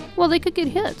 Well, they could get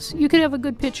hits. You could have a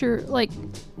good pitcher, like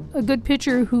a good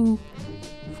pitcher who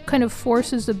kind of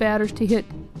forces the batters to hit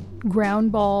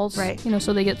ground balls, Right. You know,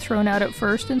 so they get thrown out at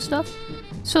first and stuff.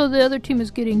 So the other team is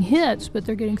getting hits, but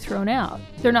they're getting thrown out.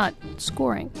 They're not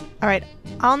scoring. All right,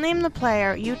 I'll name the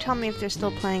player. You tell me if they're still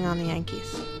playing on the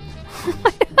Yankees. How would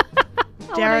I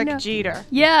know? Derek Jeter.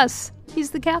 Yes,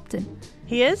 he's the captain.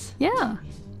 He is? Yeah,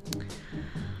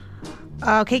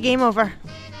 Okay, game over.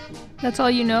 that's all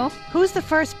you know. Who's the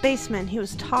first baseman? He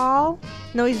was tall?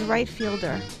 No, he's right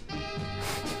fielder.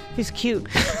 He's cute.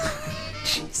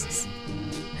 Jesus.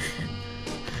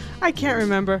 I can't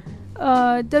remember.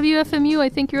 WFMU, I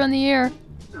think you're on the air.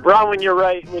 Bronwyn, you're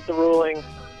right with the ruling.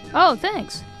 Oh,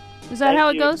 thanks. Is that Thank how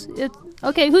it you. goes?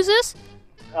 Okay, who's this?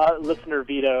 Listener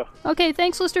Vito. Okay,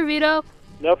 thanks, Listener Vito.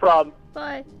 No problem.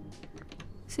 Bye.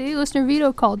 See, Listener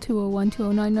Vito called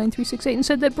 201-209-9368 and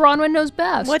said that Bronwyn knows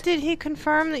best. What did he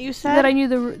confirm that you said? That I knew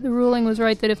the ruling was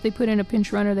right, that if they put in a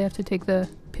pinch runner, they have to take the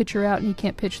pitcher out and he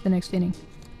can't pitch the next inning.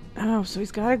 Oh, so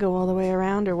he's got to go all the way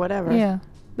around or whatever. Yeah,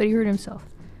 but he hurt himself.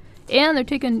 And they're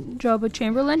taking Jabba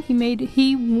Chamberlain.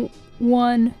 He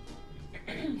won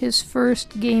his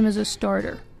first game as a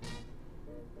starter.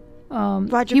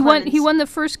 Roger He Clemens. won the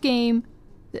first game.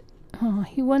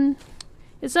 He won.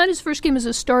 It's not his first game as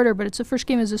a starter, but it's the first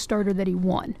game as a starter that he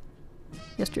won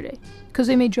yesterday. Because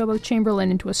they made Jabba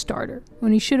Chamberlain into a starter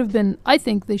when he should have been. I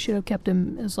think they should have kept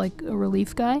him as like a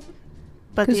relief guy.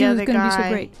 But Because the he was other going to guy, be so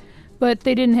great. But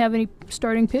they didn't have any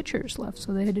starting pitchers left,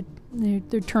 so they had to.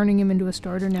 They're turning him into a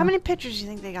starter now. how many pitchers do you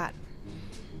think they got?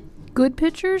 Good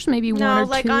pitchers? Maybe one or No,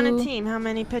 like two. on a team, how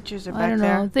many pitchers are back I don't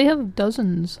there? know. They have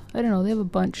dozens. I don't know. They have a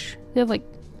bunch. They have like.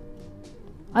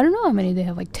 I don't know how many they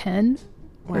have. Like 10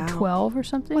 or Wow. 12 or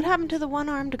something. What happened to the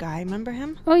one-armed guy? Remember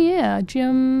him? Oh yeah,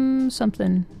 Jim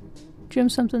something,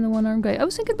 the one-armed guy. I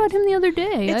was thinking about him the other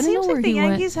day. It I don't seems know where like the he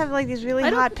Yankees have like these really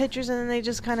I don't- hot pitchers and then they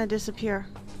just kind of disappear.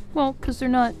 went. Well, because they're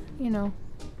not.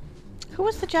 Who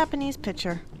was the Japanese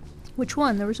pitcher? Which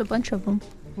one? There was a bunch of them.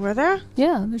 Were there?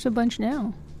 Yeah, there's a bunch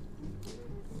now.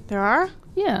 There are?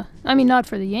 Yeah, I mean not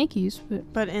for the Yankees,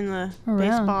 but But in the around.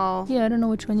 baseball, Yeah, I don't know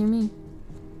which one you mean.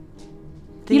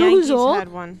 the You know Yankees who's old?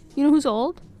 had one. You know who's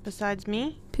old? Besides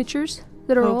me? Pitchers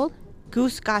that are Who? old.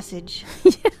 Goose Gossage.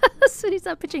 Yes, and he's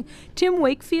not pitching. Tim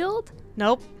Wakefield.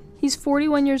 Nope. He's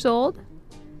 41 years old.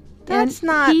 That's And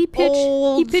not He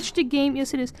old. pitched a game.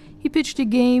 Yes, it is. He pitched a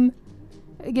game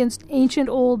against ancient,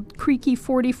 old, creaky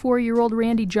 44-year-old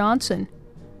Randy Johnson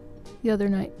the other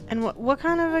night. And what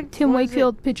kind of a... Tim what is it?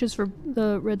 Wakefield pitches for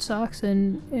the Red Sox,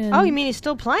 and Oh, you mean he's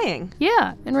still playing?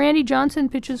 yeah, and Randy Johnson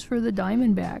pitches for the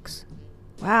Diamondbacks.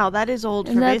 Wow, that is old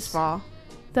And for that's- baseball.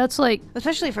 That's like,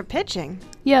 Especially for pitching.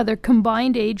 yeah, their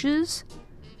combined ages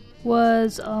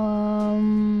was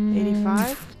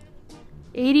 85?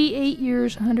 88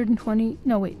 years, 120.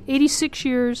 No, wait, 86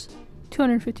 years,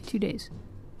 252 days.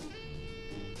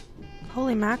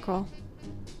 Holy mackerel.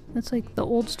 That's like the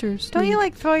oldsters. Don't you, league.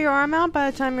 like, throw your arm out by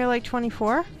the time you're, like,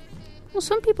 24? Well,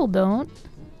 some people don't.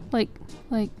 Like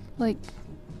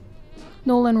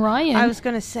Nolan Ryan. I was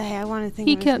going to say, I want to think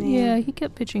he of his kept, name. yeah, he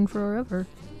kept pitching forever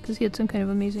because he had some kind of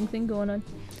amazing thing going on.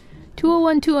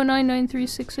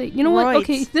 201-209-9368. You know what? Roids.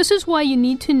 Okay, this is why you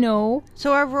need to know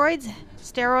So are roids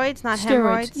steroids, not steroids.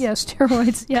 hemorrhoids? Yeah,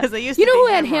 steroids. Yeah. 'Cause they used you to know be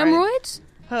who had hemorrhoids.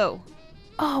 hemorrhoids? Who?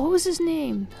 Oh, what was his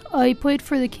name? He played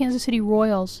for the Kansas City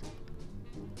Royals.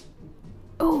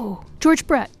 Oh, George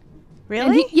Brett.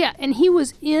 Really? And he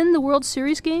was in the World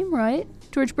Series game, right?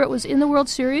 George Brett was in the World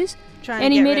Series, Trying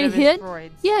and to he get made rid a of his hit.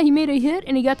 roids. Yeah, he made a hit,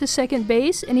 and he got to second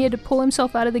base, and he had to pull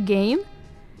himself out of the game.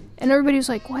 And everybody was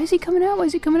like, "Why is he coming out? Why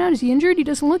is he coming out? Is he injured? He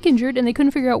doesn't look injured." And they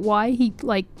couldn't figure out why he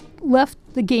left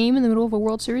the game in the middle of a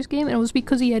World Series game, and it was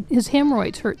because he had his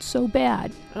hemorrhoids hurt so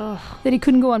bad Ugh. that he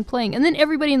couldn't go on playing. And then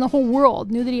everybody in the whole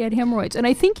world knew that he had hemorrhoids, and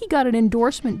I think he got an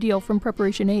endorsement deal from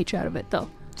Preparation H out of it, though.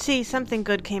 See, something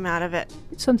good came out of it.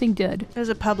 Something did. It was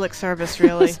a public service,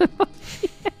 really. Do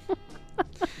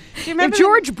you remember If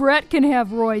George Brett can have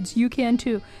roids, you can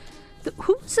too.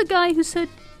 Who was the guy who said?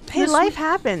 Hey, life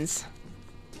happens.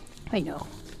 I know.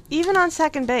 Even on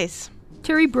second base.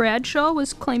 Terry Bradshaw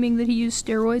was claiming that he used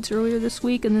steroids earlier this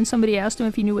week, and then somebody asked him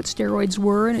if he knew what steroids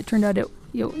were, and it turned out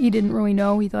he didn't really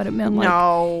know. He thought it meant like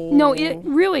no. It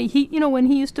really when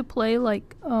he used to play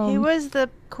like he was the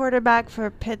quarterback for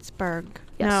Pittsburgh.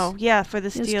 Yes. No, yeah, for the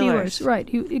the Steelers. right?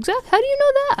 Exactly. How do you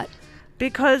know that?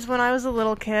 Because when I was a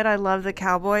little kid, I loved the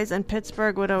Cowboys, and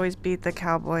Pittsburgh would always beat the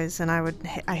Cowboys, and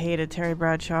I hated Terry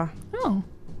Bradshaw. Oh,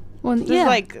 well, This yeah, was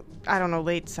like, I don't know,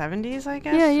 late 70s, I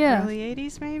guess? Yeah. Early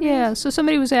 80s, maybe? yeah. So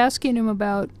somebody was asking him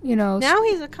about Now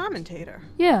he's a commentator.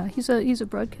 yeah, he's a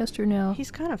broadcaster now.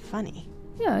 He's kind of funny.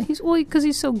 Yeah, because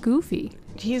he's so goofy.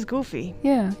 He's goofy.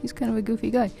 Yeah, he's kind of a goofy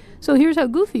guy. So here's how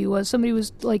goofy he was. Somebody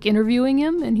was like interviewing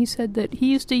him, and he said that he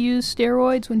used to use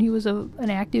steroids when he was an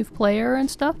active player and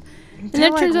stuff. And They're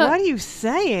that like, turns out, what are you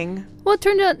saying? well, it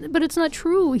turned out, but it's not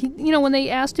true. He, when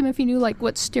they asked him if he knew like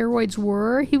what steroids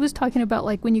were, he was talking about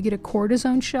like when you get a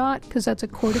cortisone shot because that's a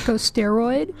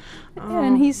corticosteroid.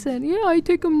 And he said, "Yeah, I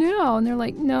take them now." And they're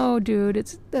like, "No, dude, a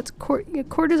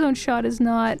cortisone shot is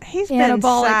not He's been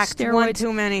anabolic sacked steroids." one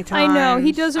too many times. I know,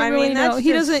 he doesn't really mean, know. that's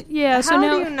He just- doesn't. Yeah, How so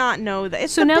now do you not know that?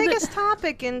 It's so the now that- biggest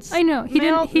topic in I know, he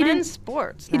didn't men's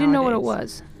sports. he didn't know what it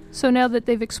nowadays. was. So now that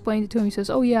they've explained it to him, he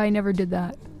says, "Oh yeah, I never did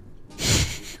that."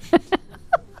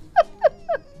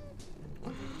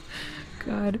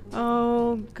 God, God.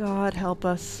 Oh, God, help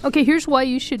us. Okay, here's why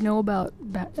you should know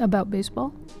about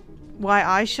baseball. Why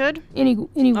I should? Any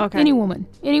Okay.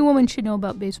 woman should know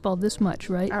about baseball this much,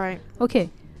 right? All right. Okay,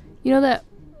 you know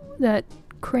that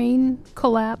crane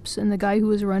collapse and the guy who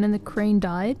was running the crane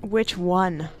died? Which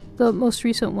one? The most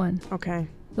recent one. Okay.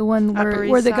 The one Upper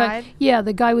where East the guy, Side? yeah,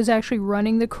 the guy was actually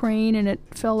running the crane and it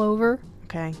fell over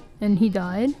Okay. and he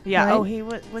died. Yeah. right? Oh, he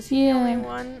was he Yeah. the only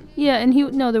one? Yeah, and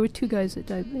there were two guys that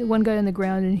died. One guy on the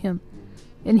ground and him.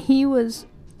 And he was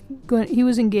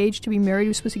engaged to be married. He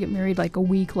was supposed to get married like a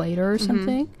week later or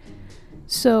something.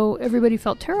 So everybody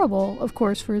felt terrible, of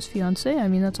course, for his fiancée. I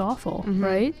mean, that's awful,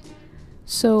 right?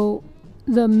 So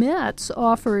the Mets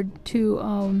offered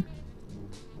to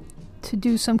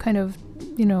do some kind of,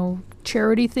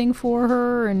 charity thing for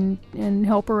her and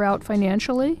help her out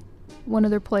financially. One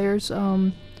of their players,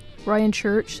 Ryan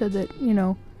Church, said that,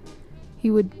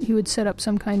 he would set up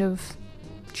some kind of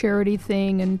charity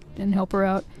thing and help her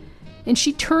out. And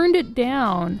she turned it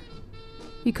down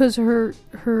because her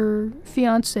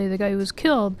fiancé, the guy who was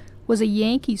killed, was a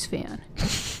Yankees fan.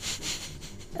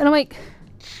 And I'm like,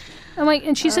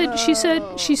 and she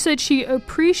said she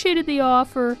appreciated the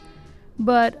offer,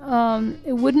 but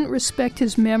it wouldn't respect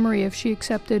his memory if she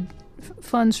accepted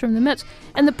funds from the Mets.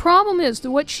 And the problem is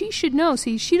that what she should know,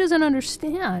 she doesn't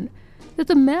understand that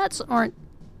the Mets aren't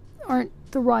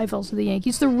the rivals of the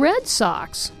Yankees. The Red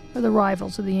Sox are the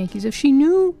rivals of the Yankees. If she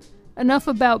knew enough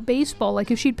about baseball,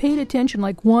 like if she'd paid attention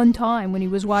like one time when he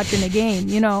was watching a game,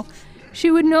 she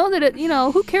would know that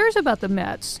who cares about the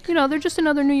Mets? They're just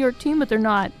another New York team, but they're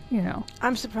not,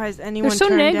 I'm surprised anyone they're so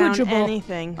turned negligible. down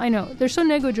anything. I know. They're so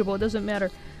negligible, it doesn't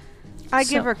matter. I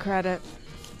give her credit.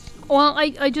 Well,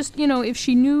 I just, if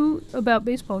she knew about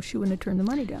baseball, she wouldn't have turned the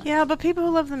money down. Yeah, but people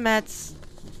who love the Mets,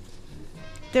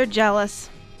 they're jealous.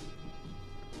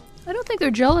 I don't think they're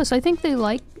jealous. I think they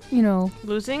like,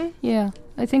 Losing? yeah.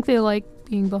 I think they like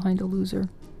being behind a loser.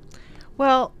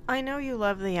 Well, I know you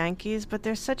love the Yankees, but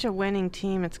they're such a winning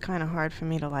team, it's kind of hard for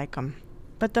me to like them.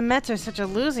 But the Mets are such a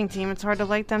losing team, it's hard to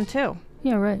like them too.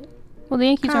 Yeah, right. Well, the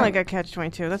Yankees Kind of are like a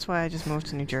catch-22. That's why I just moved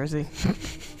to New Jersey.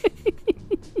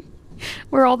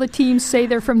 where all the teams say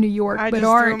they're from New York, I but just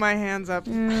aren't. threw my hands up.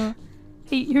 Yeah.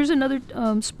 Hey, here's another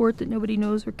sport that nobody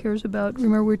knows or cares about.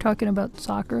 Remember we were talking about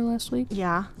soccer last week?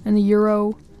 Yeah, And the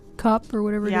Euro Cup or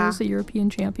whatever Yeah. it is, the European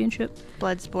Championship.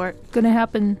 blood sport. Going to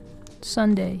happen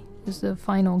Sunday is the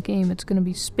final game. It's going to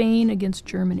be Spain against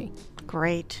Germany.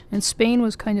 Great. And Spain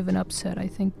was kind of an upset, I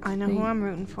think. I know who I'm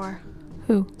rooting for.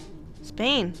 Who?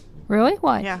 Spain. Really?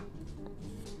 Why? Yeah.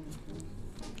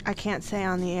 I can't say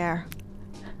on the air.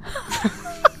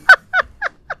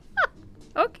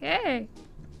 Okay.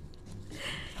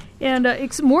 And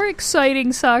more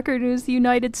exciting soccer news, the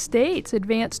United States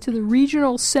advanced to the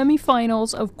regional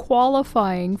semifinals of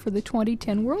qualifying for the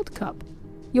 2010 World Cup.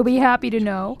 You'll be happy to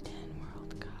know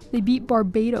World Cup. they beat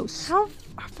Barbados. How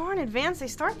far in advance they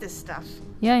start this stuff?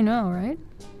 Yeah, I know, right?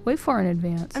 Way far in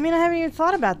advance. I mean, I haven't even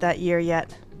thought about that year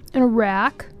yet. And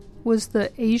Iraq was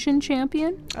the Asian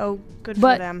champion. Oh, good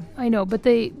But for them. I know, but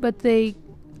they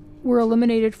were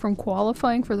eliminated from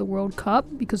qualifying for the World Cup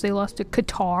because they lost to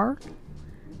Qatar.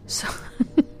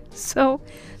 So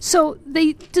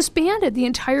they disbanded the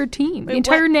entire team, the Wait,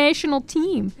 entire what? national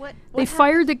team. What They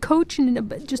fired the coach and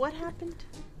just What happened?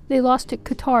 they lost to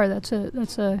Qatar.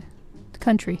 That's a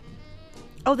country.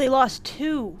 Oh, they lost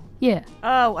 2. Yeah,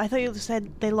 Oh, I thought you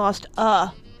said they lost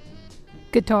Qatar.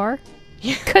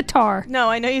 Yeah. Qatar. No,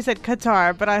 I know you said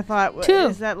Qatar, but I thought, 2.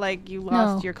 is that like you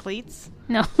lost No. your cleats?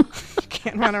 No, You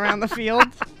can't run around the field?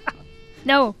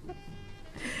 no.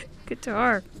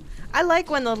 Qatar. I like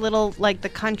when the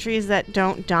countries that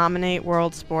don't dominate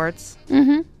world sports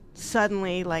Mm-hmm.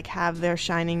 suddenly have their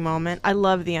shining moment. I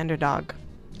love the underdog.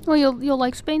 Well, you'll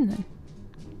like Spain then.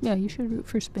 Yeah, you should root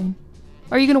for Spain.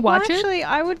 Are you gonna watch Actually,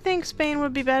 I would think Spain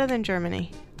would be better than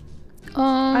Germany. it?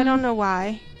 I don't know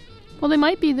why. Well, they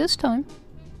might be this time.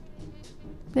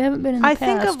 They haven't been in the I past.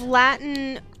 think of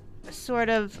Latin sort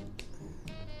of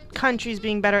countries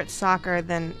being better at soccer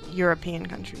than European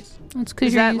countries. It's 'cause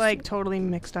Is you're that used- totally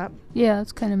mixed up? Yeah,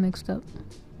 it's kind of mixed up.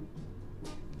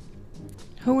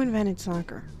 Who invented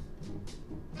soccer?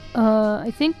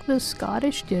 I think the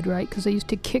Scottish did, right? Because they used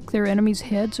to kick their enemies'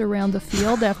 heads around the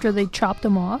field after they chopped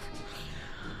them off.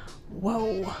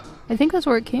 Whoa. I think that's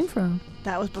where it came from.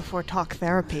 That was before talk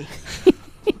therapy.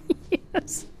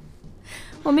 Yes.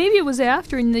 Well, maybe it was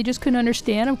after, and they just couldn't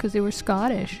understand them because they were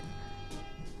Scottish.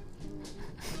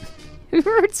 Have you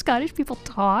ever heard Scottish people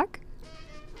talk?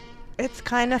 It's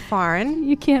kind of foreign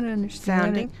You can't understand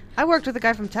sounding. it. I worked with a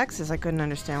guy from Texas. I couldn't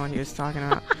understand what he was talking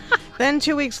about. Then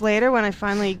 2 weeks later, when I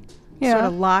finally sort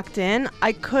of locked in,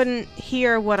 I couldn't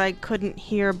hear what I couldn't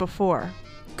hear before.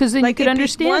 Because then you could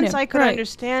understand him. Once I could Right.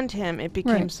 understand him, it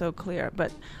became Right. so clear.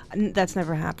 But that's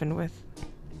never happened with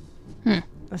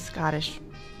a Scottish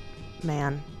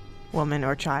man, woman,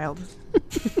 or child.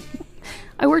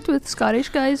 I worked with Scottish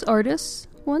guys, artists,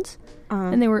 once.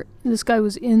 And this guy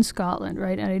was in Scotland,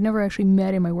 right? And I never actually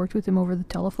met him. I worked with him over the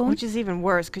telephone. Which is even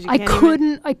worse because I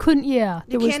couldn't, yeah.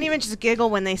 You can't even just giggle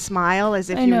when they smile as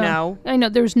if I you know. I know.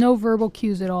 There's no verbal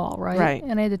cues at all, right? Right.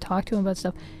 And I had to talk to him about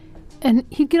stuff. And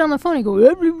he'd get on the phone and go,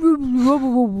 and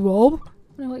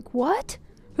I'm like, what?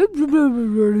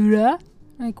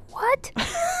 I'm like, what?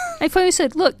 I finally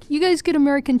said, look, you guys get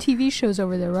American TV shows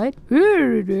over there, right?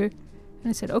 And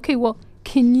I said, okay, well,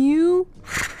 can you,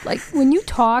 like, when you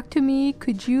talk to me,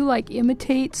 could you, like,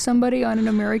 imitate somebody on an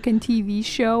American TV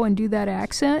show and do that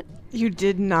accent? You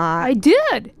did not. I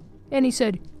did. And he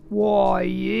said, why,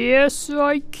 yes,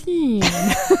 I can.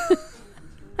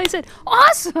 I said,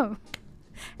 awesome.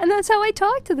 And that's how I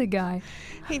talked to the guy.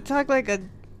 He talked like a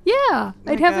Yeah.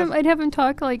 Like I'd have him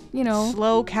talk like,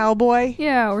 slow cowboy.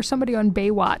 yeah, or somebody on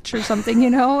Baywatch or something,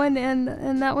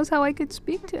 and that was how I could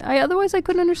speak to. Otherwise I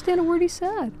couldn't understand a word he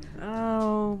said.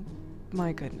 Oh,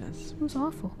 my goodness. It was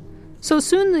awful. So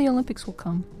soon the Olympics will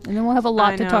come, and then we'll have a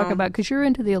lot to talk about because you're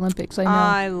into the Olympics. I know.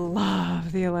 I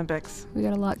love the Olympics. We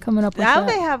got a lot coming up with Now that.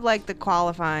 they have like the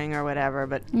qualifying or whatever,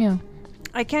 but Yeah.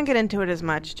 I can't get into it as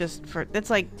much. Just for it's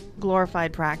like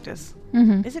glorified practice.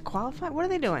 Mm-hmm. Is it qualified? What are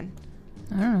they doing?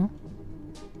 I don't know.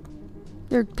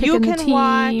 They're You picking the can teams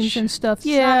watch and stuff.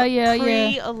 Yeah.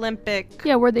 Pre-Olympic.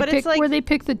 Yeah, where they but pick it's like, where they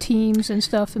pick the teams and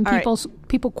stuff, and All right.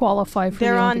 people qualify for.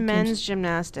 they're the on Olympic men's teams.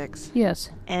 gymnastics. Yes.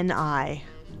 NI.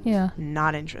 Yeah.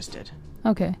 Not interested.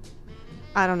 Okay.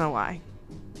 I don't know why.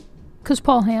 Because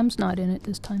Paul Ham's not in it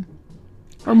this time,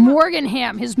 or Morgan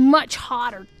Ham, his much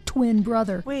hotter twin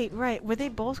brother. Wait, right. Were they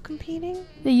both competing?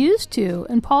 They used to,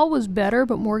 and Paul was better,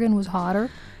 but Morgan was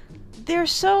hotter, They're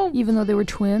so... even though they were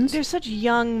twins. They're such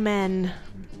young men.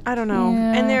 I don't know.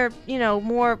 Yeah. And they're,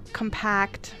 more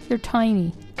compact. They're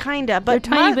tiny. Kinda. But They're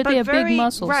tiny, but they have big very,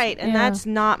 muscles. Right, and Yeah. that's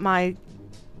not my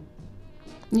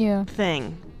Yeah.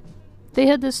 thing. They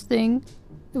had this thing.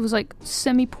 It was like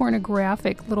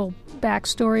semi-pornographic little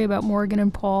backstory about Morgan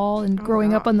and Paul and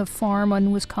growing up on the farm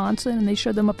in Wisconsin, and they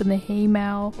showed them up in the hay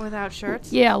mow. Without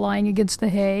shirts? Yeah, lying against the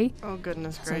hay. Oh,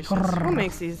 goodness like, gracious. Who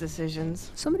makes these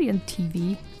decisions? Somebody on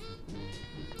TV.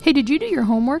 Hey, did you do your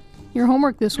homework? Your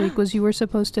homework this week was you were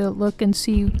supposed to look and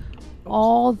see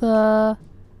all the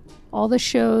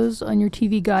shows on your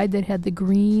TV guide that had the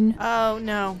green Oh,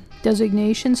 no.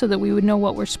 designation so that we would know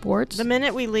what were sports. The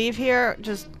minute we leave here,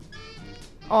 just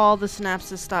all the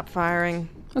synapses stop firing.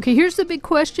 Okay, here's the big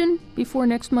question before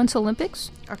next month's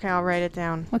Olympics. Okay, I'll write it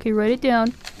down. Okay, write it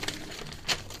down.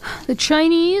 The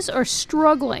Chinese are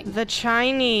struggling. The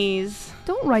Chinese.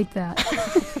 Don't write that.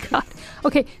 God.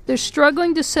 Okay, they're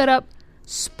struggling to set up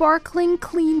sparkling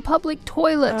clean public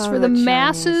toilets for the the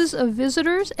masses of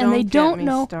visitors, and Don't they get don't me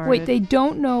know. started. Wait, they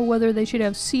don't know whether they should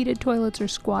have seated toilets or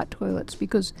squat toilets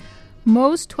because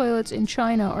most toilets in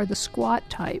China are the squat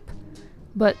type,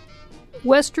 but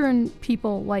Western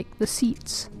people like the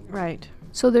seats. Right.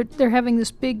 So they're having this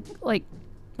big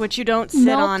Which you don't sit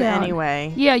on meltdown.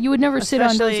 anyway. Yeah, you would never sit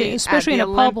on those, Especially especially in at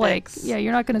a the public. Olympics. Yeah,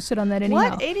 you're not going to sit on that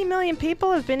anyhow. What? 80 million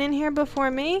people have been in here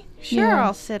before me? Sure, Yeah.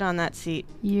 I'll sit on that seat.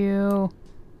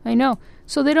 I know.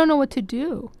 So they don't know what to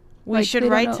do. We should they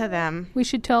don't write know- to them. We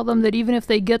should tell them that even if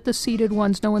they get the seated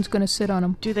ones, no one's going to sit on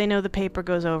them. Do they know the paper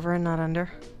goes over and not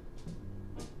under?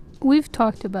 We've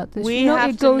talked about this. We no,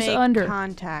 have it to goes make under.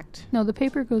 contact. No, the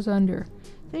paper goes under.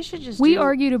 They should just We do-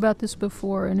 argued about this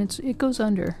before, and it goes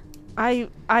under. I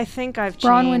think I've changed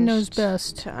Bronwyn knows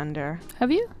best. to under.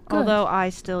 Have you? Good. Although I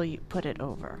still put it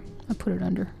over. I put it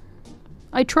under.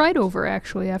 I tried over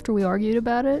actually after we argued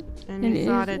about it. And you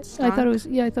thought it I thought stunk? it was.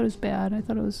 Yeah, I thought it was bad. I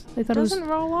thought it was. It doesn't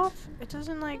roll off? It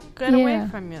doesn't, get away Yeah.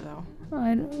 from you, though.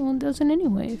 Well, it doesn't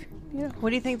anyway. Yeah. What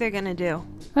do you think they're going to do?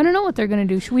 I don't know what they're going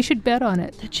to do. We should bet on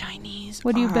it. The Chinese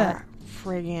What do you are bet?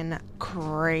 friggin'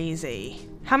 crazy.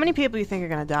 How many people do you think are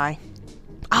going to die?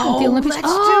 At the Olympics. let's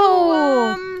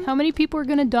Oh! do, How many people are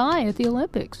going to die at the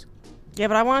Olympics? Yeah,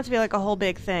 but I want it to be like a whole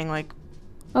big thing. Like,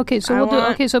 Okay, so I we'll do.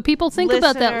 want Okay, so people think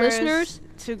about that, listeners.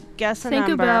 To guess a Think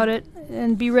number. about it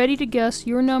and be ready to guess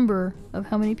your number of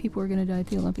how many people are going to die at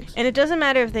the Olympics. And it doesn't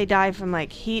matter if they die from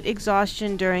heat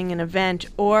exhaustion during an event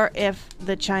or if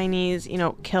the Chinese,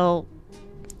 kill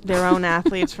their own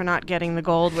athletes for not getting the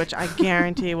gold, which I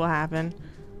guarantee will happen.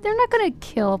 They're not going to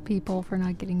kill people for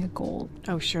not getting a gold.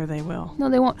 Oh, sure they will. No,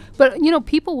 they won't. But,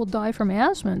 people will die from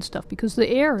asthma and stuff because the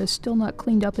air is still not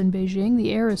cleaned up in Beijing.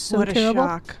 The air is so what a terrible.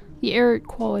 shock. The air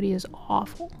quality is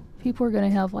awful. People are going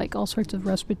to have like all sorts of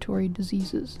respiratory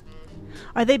diseases.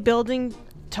 Are they building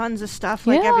tons of stuff?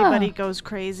 Like Yeah. everybody goes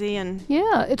crazy and,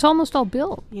 Yeah, it's almost all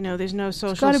built. there's no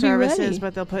social gotta be services, ready.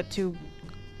 but they'll put 2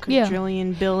 Yeah.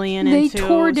 quadrillion billion They into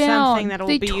tore down- something that'll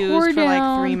they be tore used for like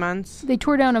down- 3 months. They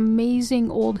tore down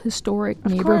amazing old historic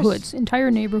Of neighborhoods,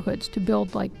 entire neighborhoods, to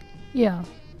build like,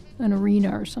 an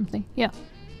arena or something. Yeah,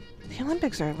 The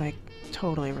Olympics are like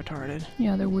totally retarded.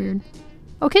 yeah, they're weird.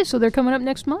 Okay, so they're coming up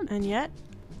next month. And yet,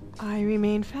 I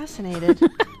remain fascinated.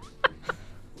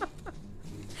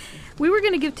 We were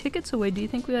going to give tickets away. Do you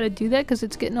think we ought to do that? Because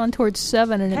it's getting on towards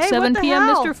 7, and at Hey, 7 what the p.m.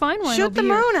 hell? Mr. Finewine will Shoot be the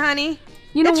here. moon, honey.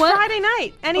 You know It's what? Friday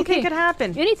night. Anything Okay. could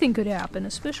happen. Anything could happen,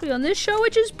 especially on this show,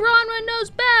 which is Bronwyn Knows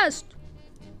Best.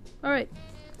 All right.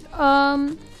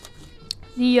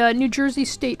 The New Jersey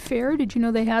State Fair. Did you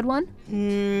know they had one?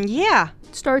 Yeah.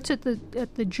 It starts at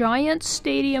the Giants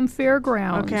Stadium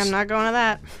Fairgrounds. Okay, I'm not going to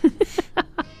that.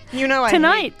 You know I hate-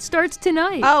 Tonight. Starts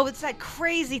tonight. Oh, it's that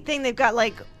crazy thing they've got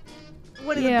like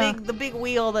what is Yeah. the big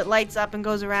wheel that lights up and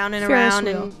goes around and Ferris around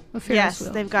wheel. and A Ferris yes,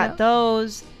 wheel. they've got Yeah.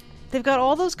 those. They've got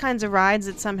all those kinds of rides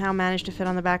that somehow manage to fit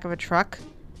on the back of a truck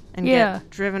and Yeah. get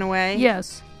driven away.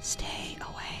 Yes. Stay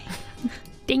away.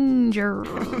 Danger.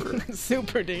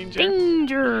 Super danger.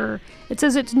 Danger. It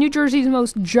says it's New Jersey's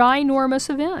most ginormous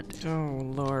event. Oh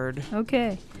Lord.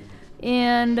 Okay.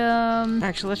 And,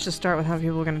 Actually, let's just start with how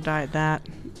people are going to die at that.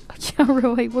 yeah,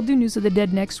 really. We'll do News of the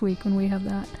Dead next week when we have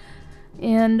that.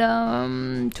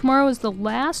 And tomorrow is the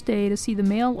last day to see the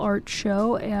mail art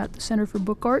show at the Center for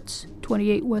Book Arts,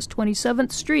 28 West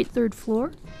 27th Street, 3rd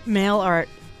floor. Mail art.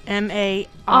 MAIL.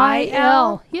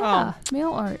 Yeah,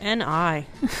 mail art. Oh, NI.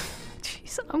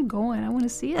 Jeez, I'm going. I want to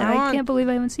see it. I I want- can't believe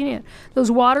I haven't seen it yet.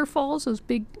 Those waterfalls, those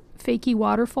big fakey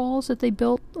waterfalls that they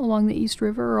built along the East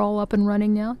River are all up and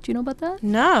running now. Do you know about that?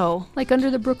 No. Like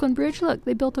under the Brooklyn Bridge, look,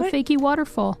 they built a What? fakey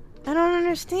waterfall. I don't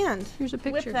understand. Here's a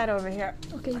Whip picture. that over here.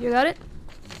 Okay, you got it?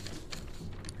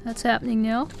 That's happening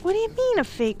now. What do you mean a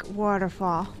fake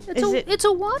waterfall? It's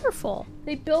a waterfall.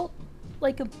 They built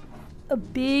like a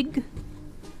big,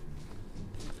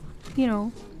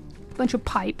 bunch of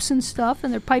pipes and stuff,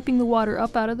 and they're piping the water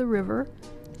up out of the river,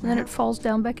 and then it falls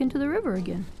down back into the river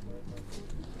again.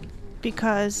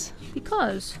 Because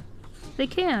Because they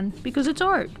can. Because it's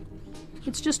art.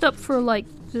 It's just up for like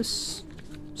this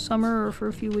summer or for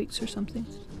a few weeks or something.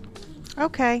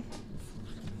 okay.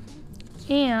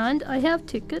 And I have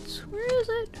tickets. Where is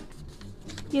it?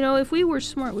 If we were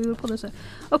smart, we would pull this up.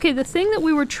 Okay, the thing that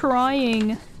we were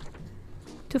trying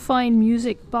to find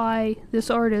music by this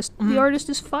artist, the artist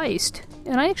is Feist.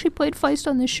 And I actually played Feist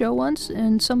on this show once,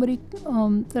 and somebody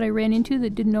that I ran into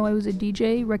that didn't know I was a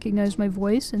DJ recognized my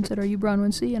voice and said, "Are you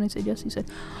Bronwyn C?" And I said, "Yes." He said,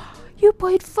 "You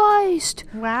played Feist!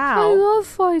 I Wow. love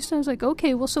Feist." And I was like,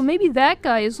 okay, well, so maybe that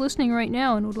guy is listening right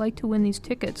now and would like to win these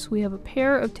tickets. We have a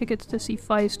pair of tickets to see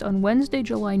Feist on Wednesday,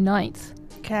 July 9th.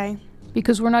 Okay.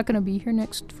 Because we're not going to be here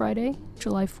next Friday,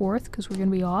 July 4th, because we're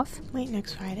going to be off. Wait,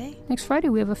 next Friday? Next Friday,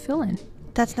 we have a fill-in.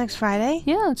 That's next Friday?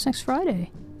 Yeah, it's next Friday.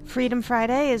 Freedom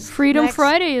Friday is Freedom next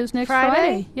Friday is next Friday.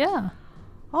 Friday? Yeah.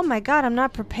 Oh my god, I'm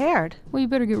not prepared. Well, you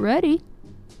better get ready.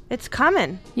 It's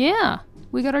coming. Yeah.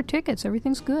 We got our tickets.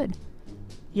 Everything's good.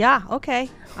 Yeah, okay.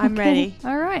 I'm Okay. ready.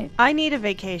 All right. I need a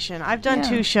vacation. I've done Yeah.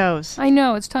 2 shows. I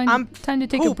know, it's time I'm to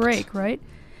take a pooped. break, right?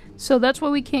 So that's why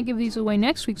we can't give these away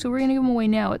next week. So we're going to give them away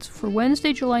now. It's for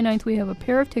Wednesday, July 9th. We have a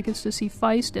pair of tickets to see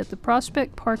Feist at the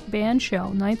Prospect Park Band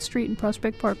Shell, 9th Street and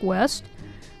Prospect Park West,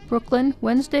 Brooklyn,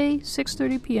 Wednesday,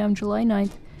 6:30 p.m., July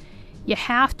 9th. You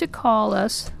have to call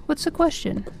us. What's the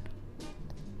question?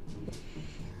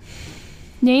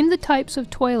 Name the types of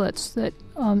toilets that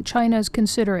China is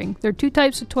considering. There are 2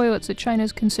 types of toilets that China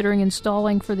is considering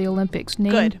installing for the Olympics.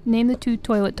 Good. Name the 2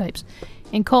 toilet types.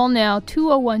 And call now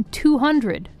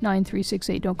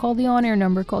 201-200-9368. Don't call the on-air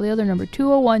number. Call the other number,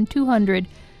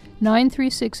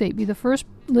 201-200-9368. Be the first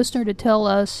listener to tell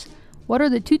us what are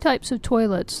the 2 types of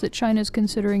toilets that China is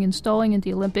considering installing at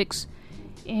the Olympics.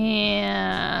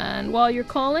 And while you're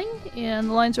calling and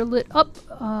the lines are lit up,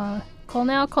 call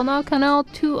now,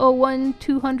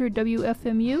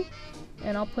 201-200-WFMU.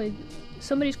 And I'll play...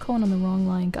 Somebody's calling on the wrong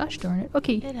line. Gosh darn it.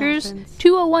 Okay, It here's happens.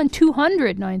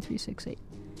 201-200-9368.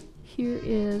 Here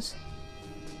is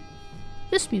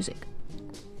this music.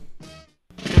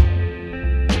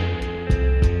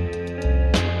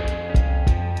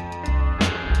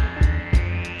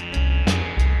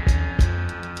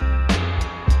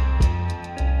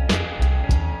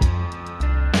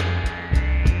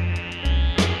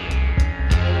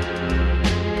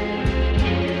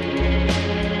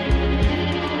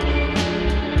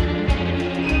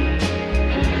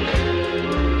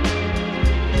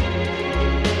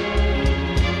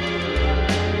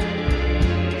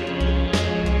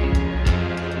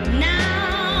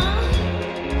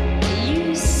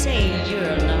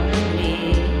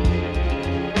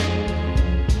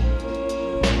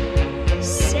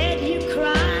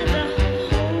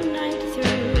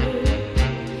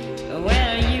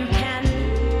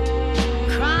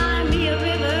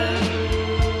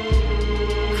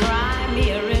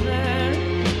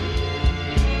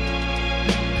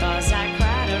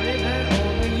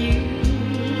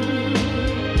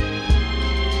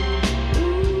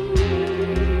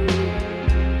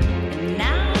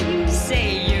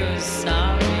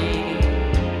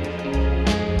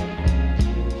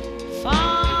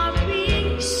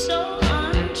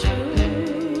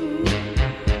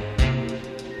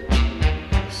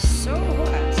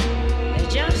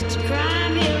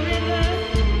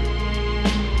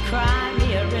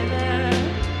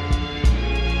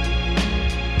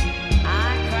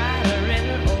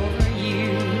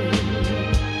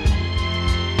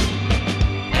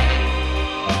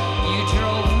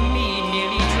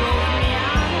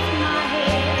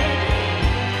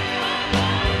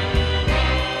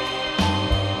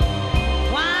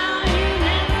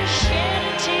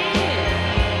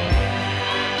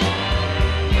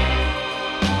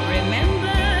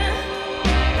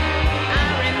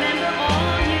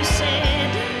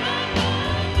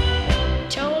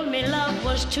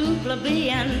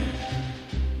 plebeian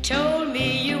told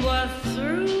me you were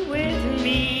through with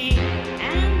me,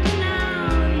 and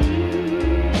now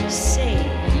you say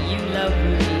you love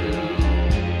me.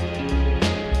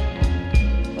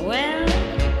 Well,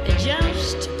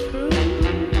 just to prove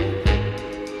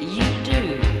you do,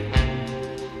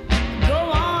 go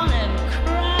on and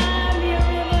cry me a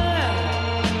river.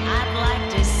 I'd like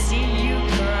to see you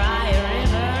cry a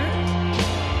river,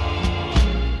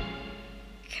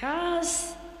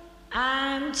 'cause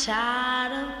I'm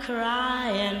tired of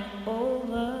crying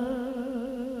over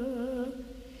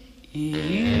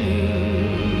you.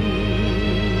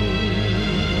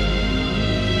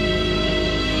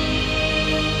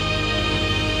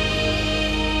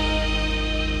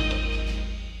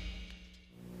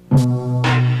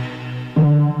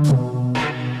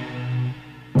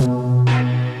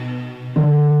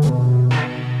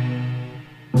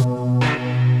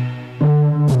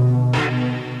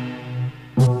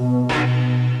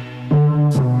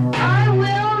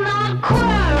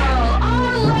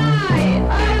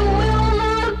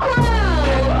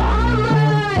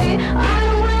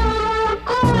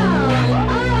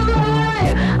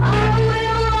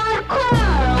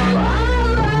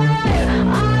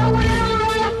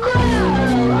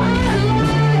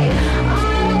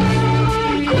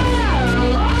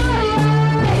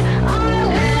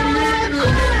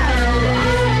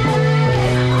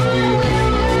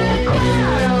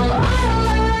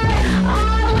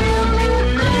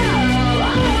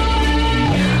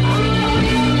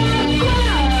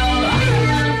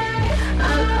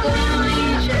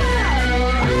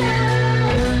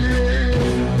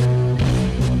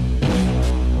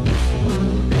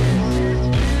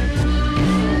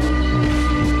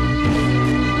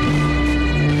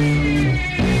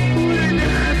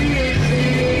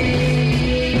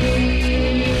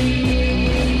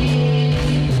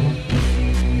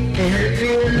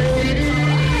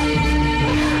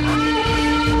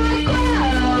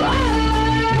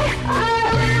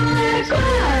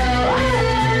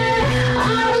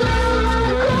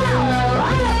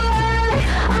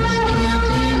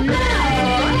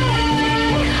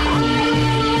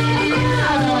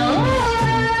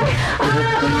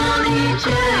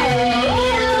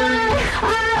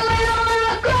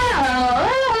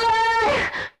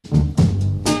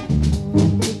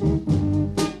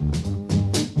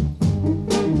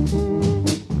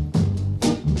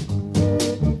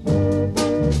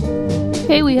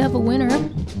 Hey, we have a winner.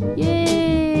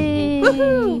 Yay!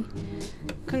 Woohoo!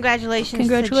 Congratulations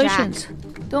Congratulations. to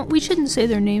Don't we shouldn't say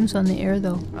their names on the air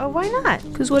though. Jack. Oh, why not?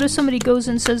 Because what if somebody goes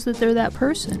and says that they're that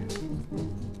person?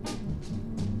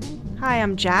 Hi,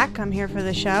 I'm Jack. I'm here for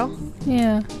the show.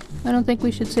 Yeah. I don't think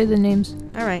we should say the names.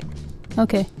 All right.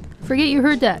 Okay. Forget you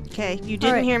heard that. Okay, you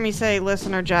didn't right. hear me say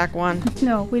listener Jack won.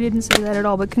 No, we didn't say that at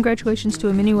all, but congratulations to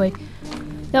him anyway.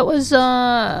 That was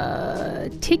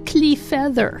Tickly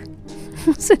Feather.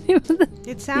 What's the name of the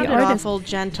It sounded artist? awful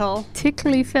gentle.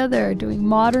 Tickly Feather doing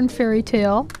Modern Fairy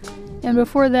Tale. And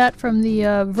before that from the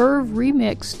Verve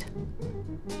Remixed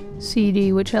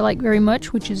CD, which I like very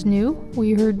much, which is new.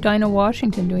 We heard Dinah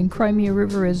Washington doing Cry Me a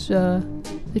River as the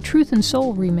Truth and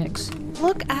Soul remix.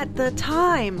 Look at the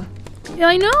time. Yeah,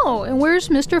 I know. And where's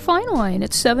Mr. Finewine?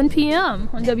 It's 7 p.m.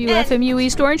 on WFMU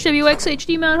East Orange,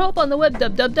 WXHD Mount Hope on the web,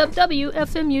 www.fmu.org.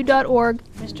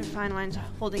 Mr. Finewine's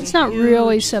holding It's a not huge,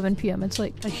 really 7 p.m. It's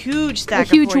like a huge a stack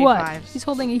huge of what? 45s. He's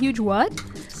holding a huge what?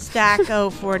 Stack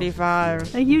of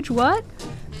 45s. A huge what?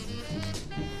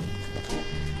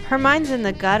 Her mind's in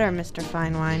the gutter, Mr.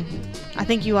 Finewine. I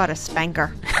think you ought to spank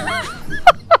her.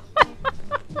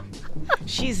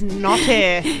 She's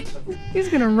naughty He's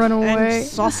gonna run away. and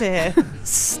saucy.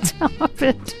 Stop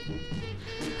it.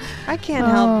 I can't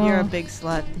help you're a Oh. big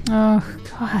slut. Oh,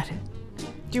 God.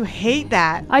 You hate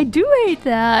that. I do hate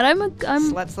that. I'm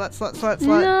Slut.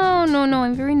 No.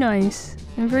 I'm very nice.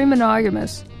 I'm very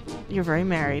monogamous. You're very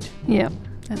married. Yeah,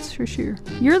 that's for sure.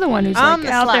 You're the one who's I'm like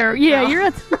the out slut. there. Yeah, No. you're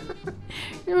the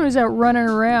one who's out running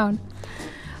around.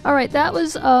 All right, that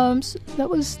was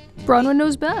Bronwyn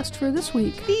Knows Best for this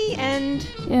week. The end.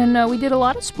 And we did a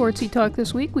lot of sportsy talk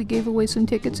this week. We gave away some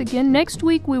tickets again. Next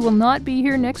week, we will not be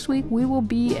here. Next week, we will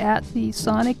be at the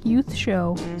Sonic Youth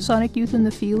Show. Sonic Youth and the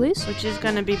Feelies. Which is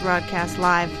going to be broadcast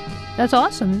live. That's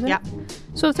awesome, isn't Yeah. it?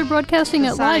 So if they're broadcasting The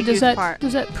it live, Sonic does Youth that part.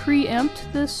 does that preempt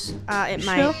this It show?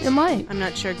 might. It might. I'm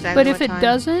not sure exactly But what if it time.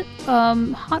 doesn't,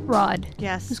 Hot Rod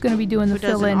Yes. is going to be doing the Who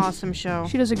does an fill-in. awesome show.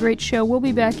 She does a great show. We'll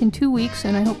be back in 2 weeks,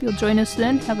 and I hope you'll join us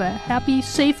then. Have a happy,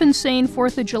 safe, and sane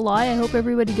 4th of July. I hope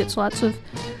everybody gets lots of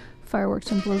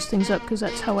fireworks and blows things up, because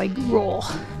that's how I roll.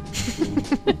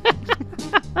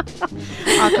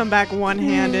 I'll come back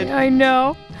one-handed. I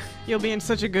know. You'll be in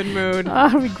such a good mood.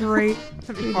 That'll be great.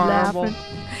 That'd be Be horrible. laughing.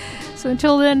 So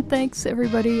until then, thanks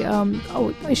everybody.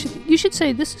 You should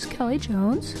say this is Kelly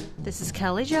Jones. This is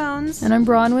Kelly Jones. And I'm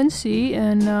Bronwyn C.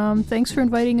 And thanks for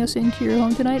inviting us into your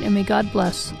home tonight. And may God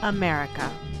bless America.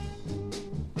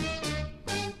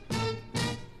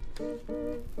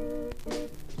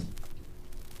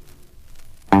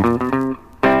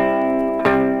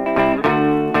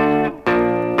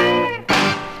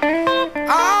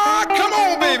 Ah, come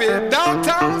on, baby,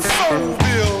 downtown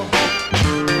Soulville.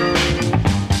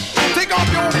 Take off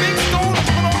your big stone and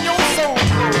put on your soul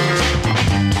clothes.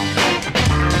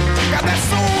 Got that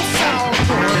soul sound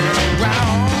going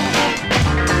around,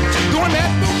 doing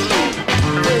that boogaloo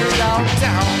way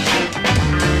downtown.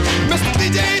 Mr.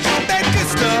 DJ, put that good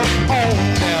stuff on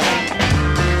now.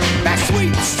 That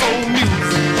sweet soul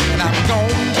music, and I'm gone.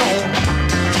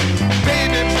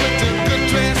 Baby, put the good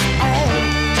dress on.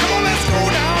 Come on, let's go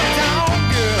downtown,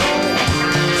 girl.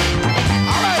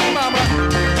 All right, mama,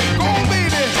 go on,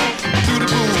 baby, do the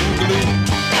boogaloo.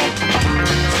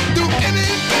 Do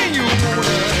anything you wanna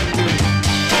do.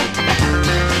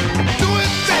 Do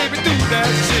it, baby, do that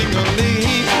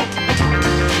shing-a-ling.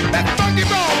 That funky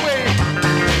Broadway,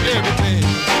 everything.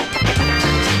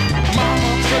 Mama,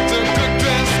 put the good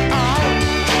dress on.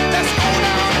 Let's go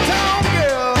downtown,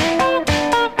 girl.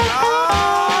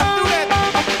 Ah, do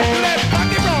that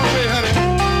funky Broadway, honey.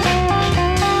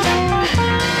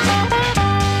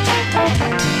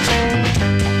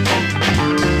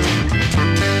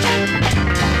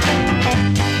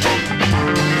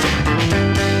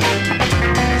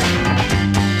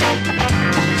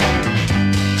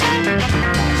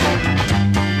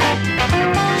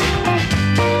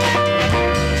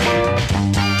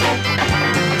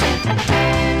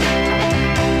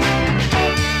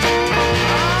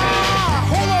 Ah,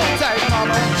 hold on tight,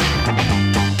 mama.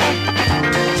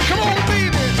 Come on,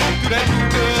 baby, do that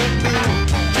boogaloo.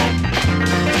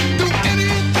 Do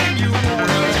anything you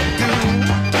wanna do.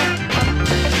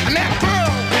 And that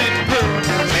pearl,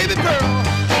 baby pearl.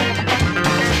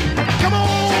 Come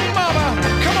on, mama,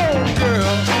 come on,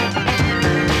 girl.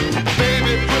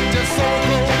 Baby, put your soul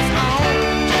clothes on.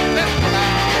 Let's go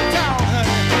downtown,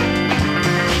 honey.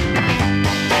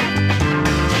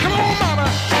 Come on, mama.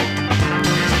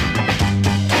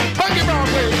 Funky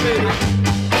Broadway, baby.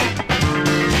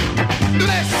 Do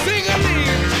that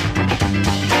sing-a-ling.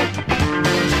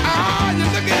 Ah,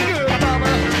 you're looking good,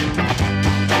 mama.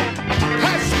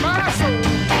 That's my soul.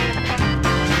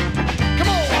 Come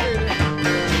on, baby.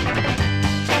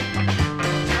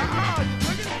 Ah, you're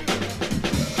looking good.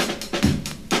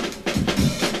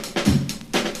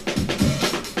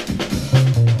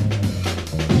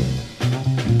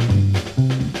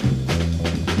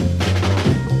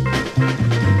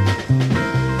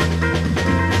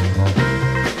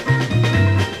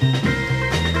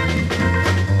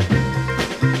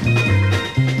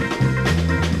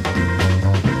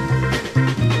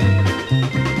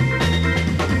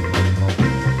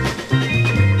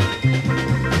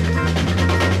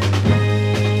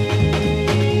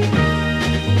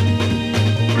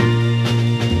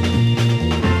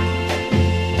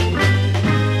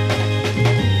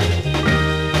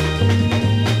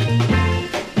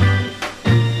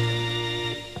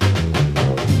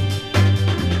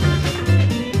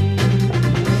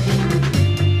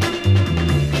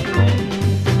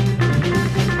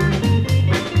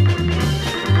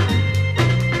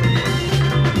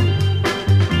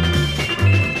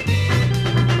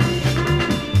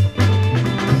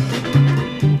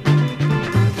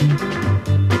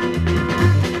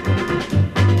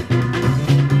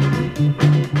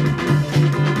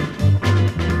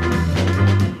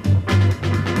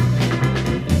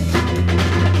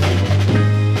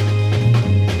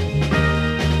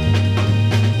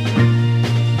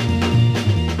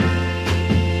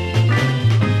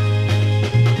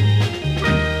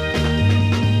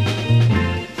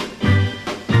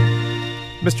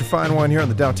 Mr. Fine Wine here on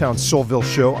the Downtown Soulville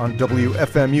Show on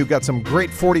WFMU. Got some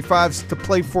great 45s to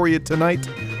play for you tonight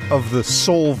of the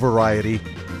soul variety.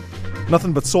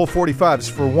 Nothing but soul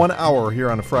 45s for 1 hour here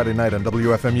on a Friday night on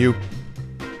WFMU.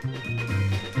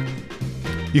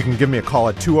 You can give me a call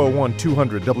at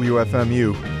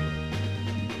 201-200-WFMU.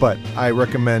 But I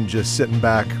recommend just sitting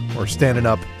back or standing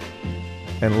up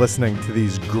and listening to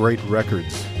these great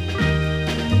records.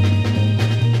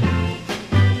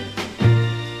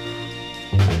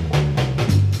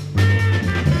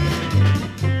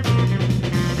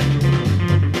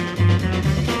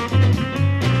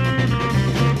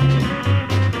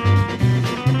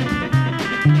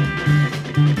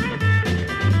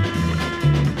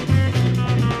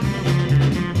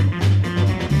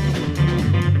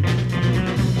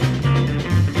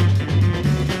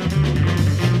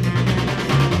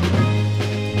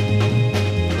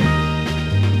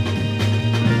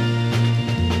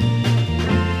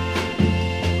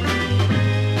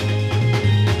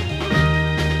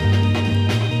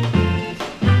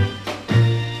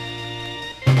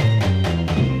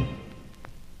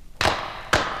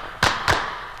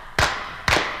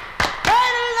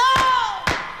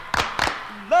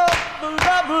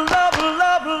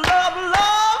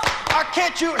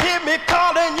 can't you hear me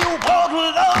calling you for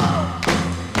love?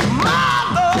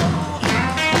 My love,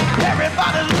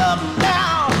 everybody love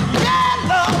now. Yeah,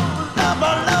 love, love,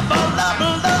 love,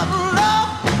 love, love, love.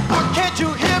 Or can't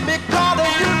you hear me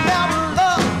calling you now,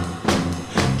 love?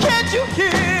 Can't you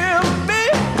hear me,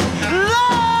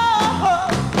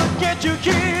 love? Can't you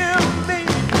hear me,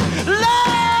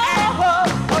 love?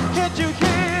 Can't you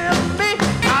hear me?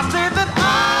 I say that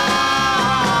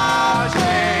I'll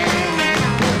change.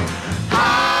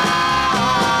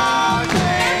 I'll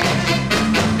change.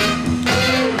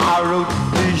 I wrote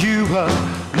to you a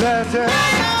letter,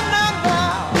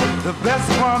 the best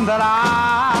one that I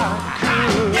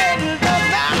could.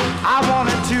 I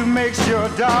wanted to make sure,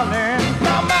 darling,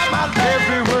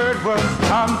 every word was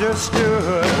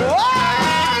understood.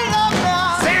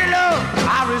 Say, look,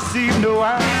 I received no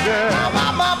answer,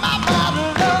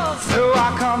 so I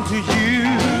come to you.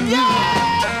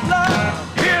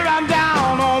 Here I'm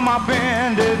down on my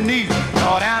bended knee,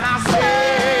 Lord, and I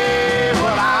say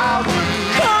what I'll do.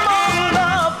 Come on,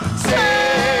 love,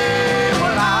 say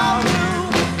what I'll do.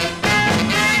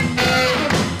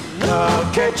 Love,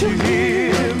 can't you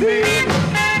hear me?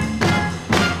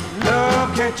 Love,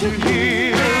 can't you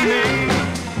hear me?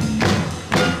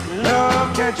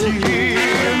 Love, can't you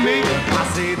hear me? I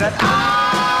say that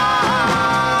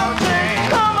I'll change.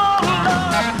 Come on,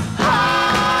 love,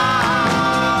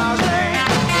 I'll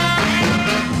change.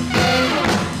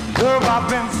 Love, I've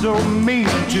been so mean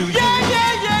to you.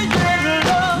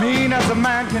 Love. Mean as a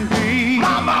man can be.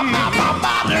 Love,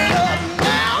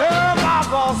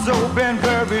 I've also been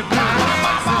very blue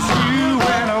since you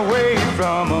went away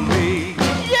from me.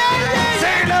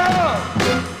 Say, love,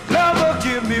 love will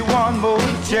give me one more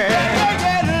chance.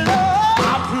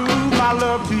 I'll prove my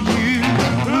love to you.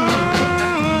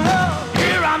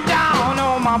 Here I'm down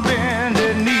on my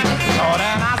bended knee, Lord,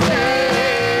 and I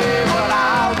say what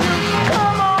I'll do.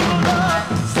 Come on, love,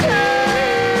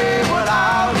 say what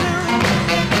I'll do.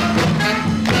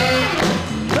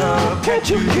 Love, can't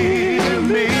you hear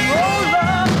me? Oh,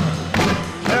 love,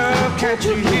 love, can't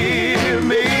you hear me?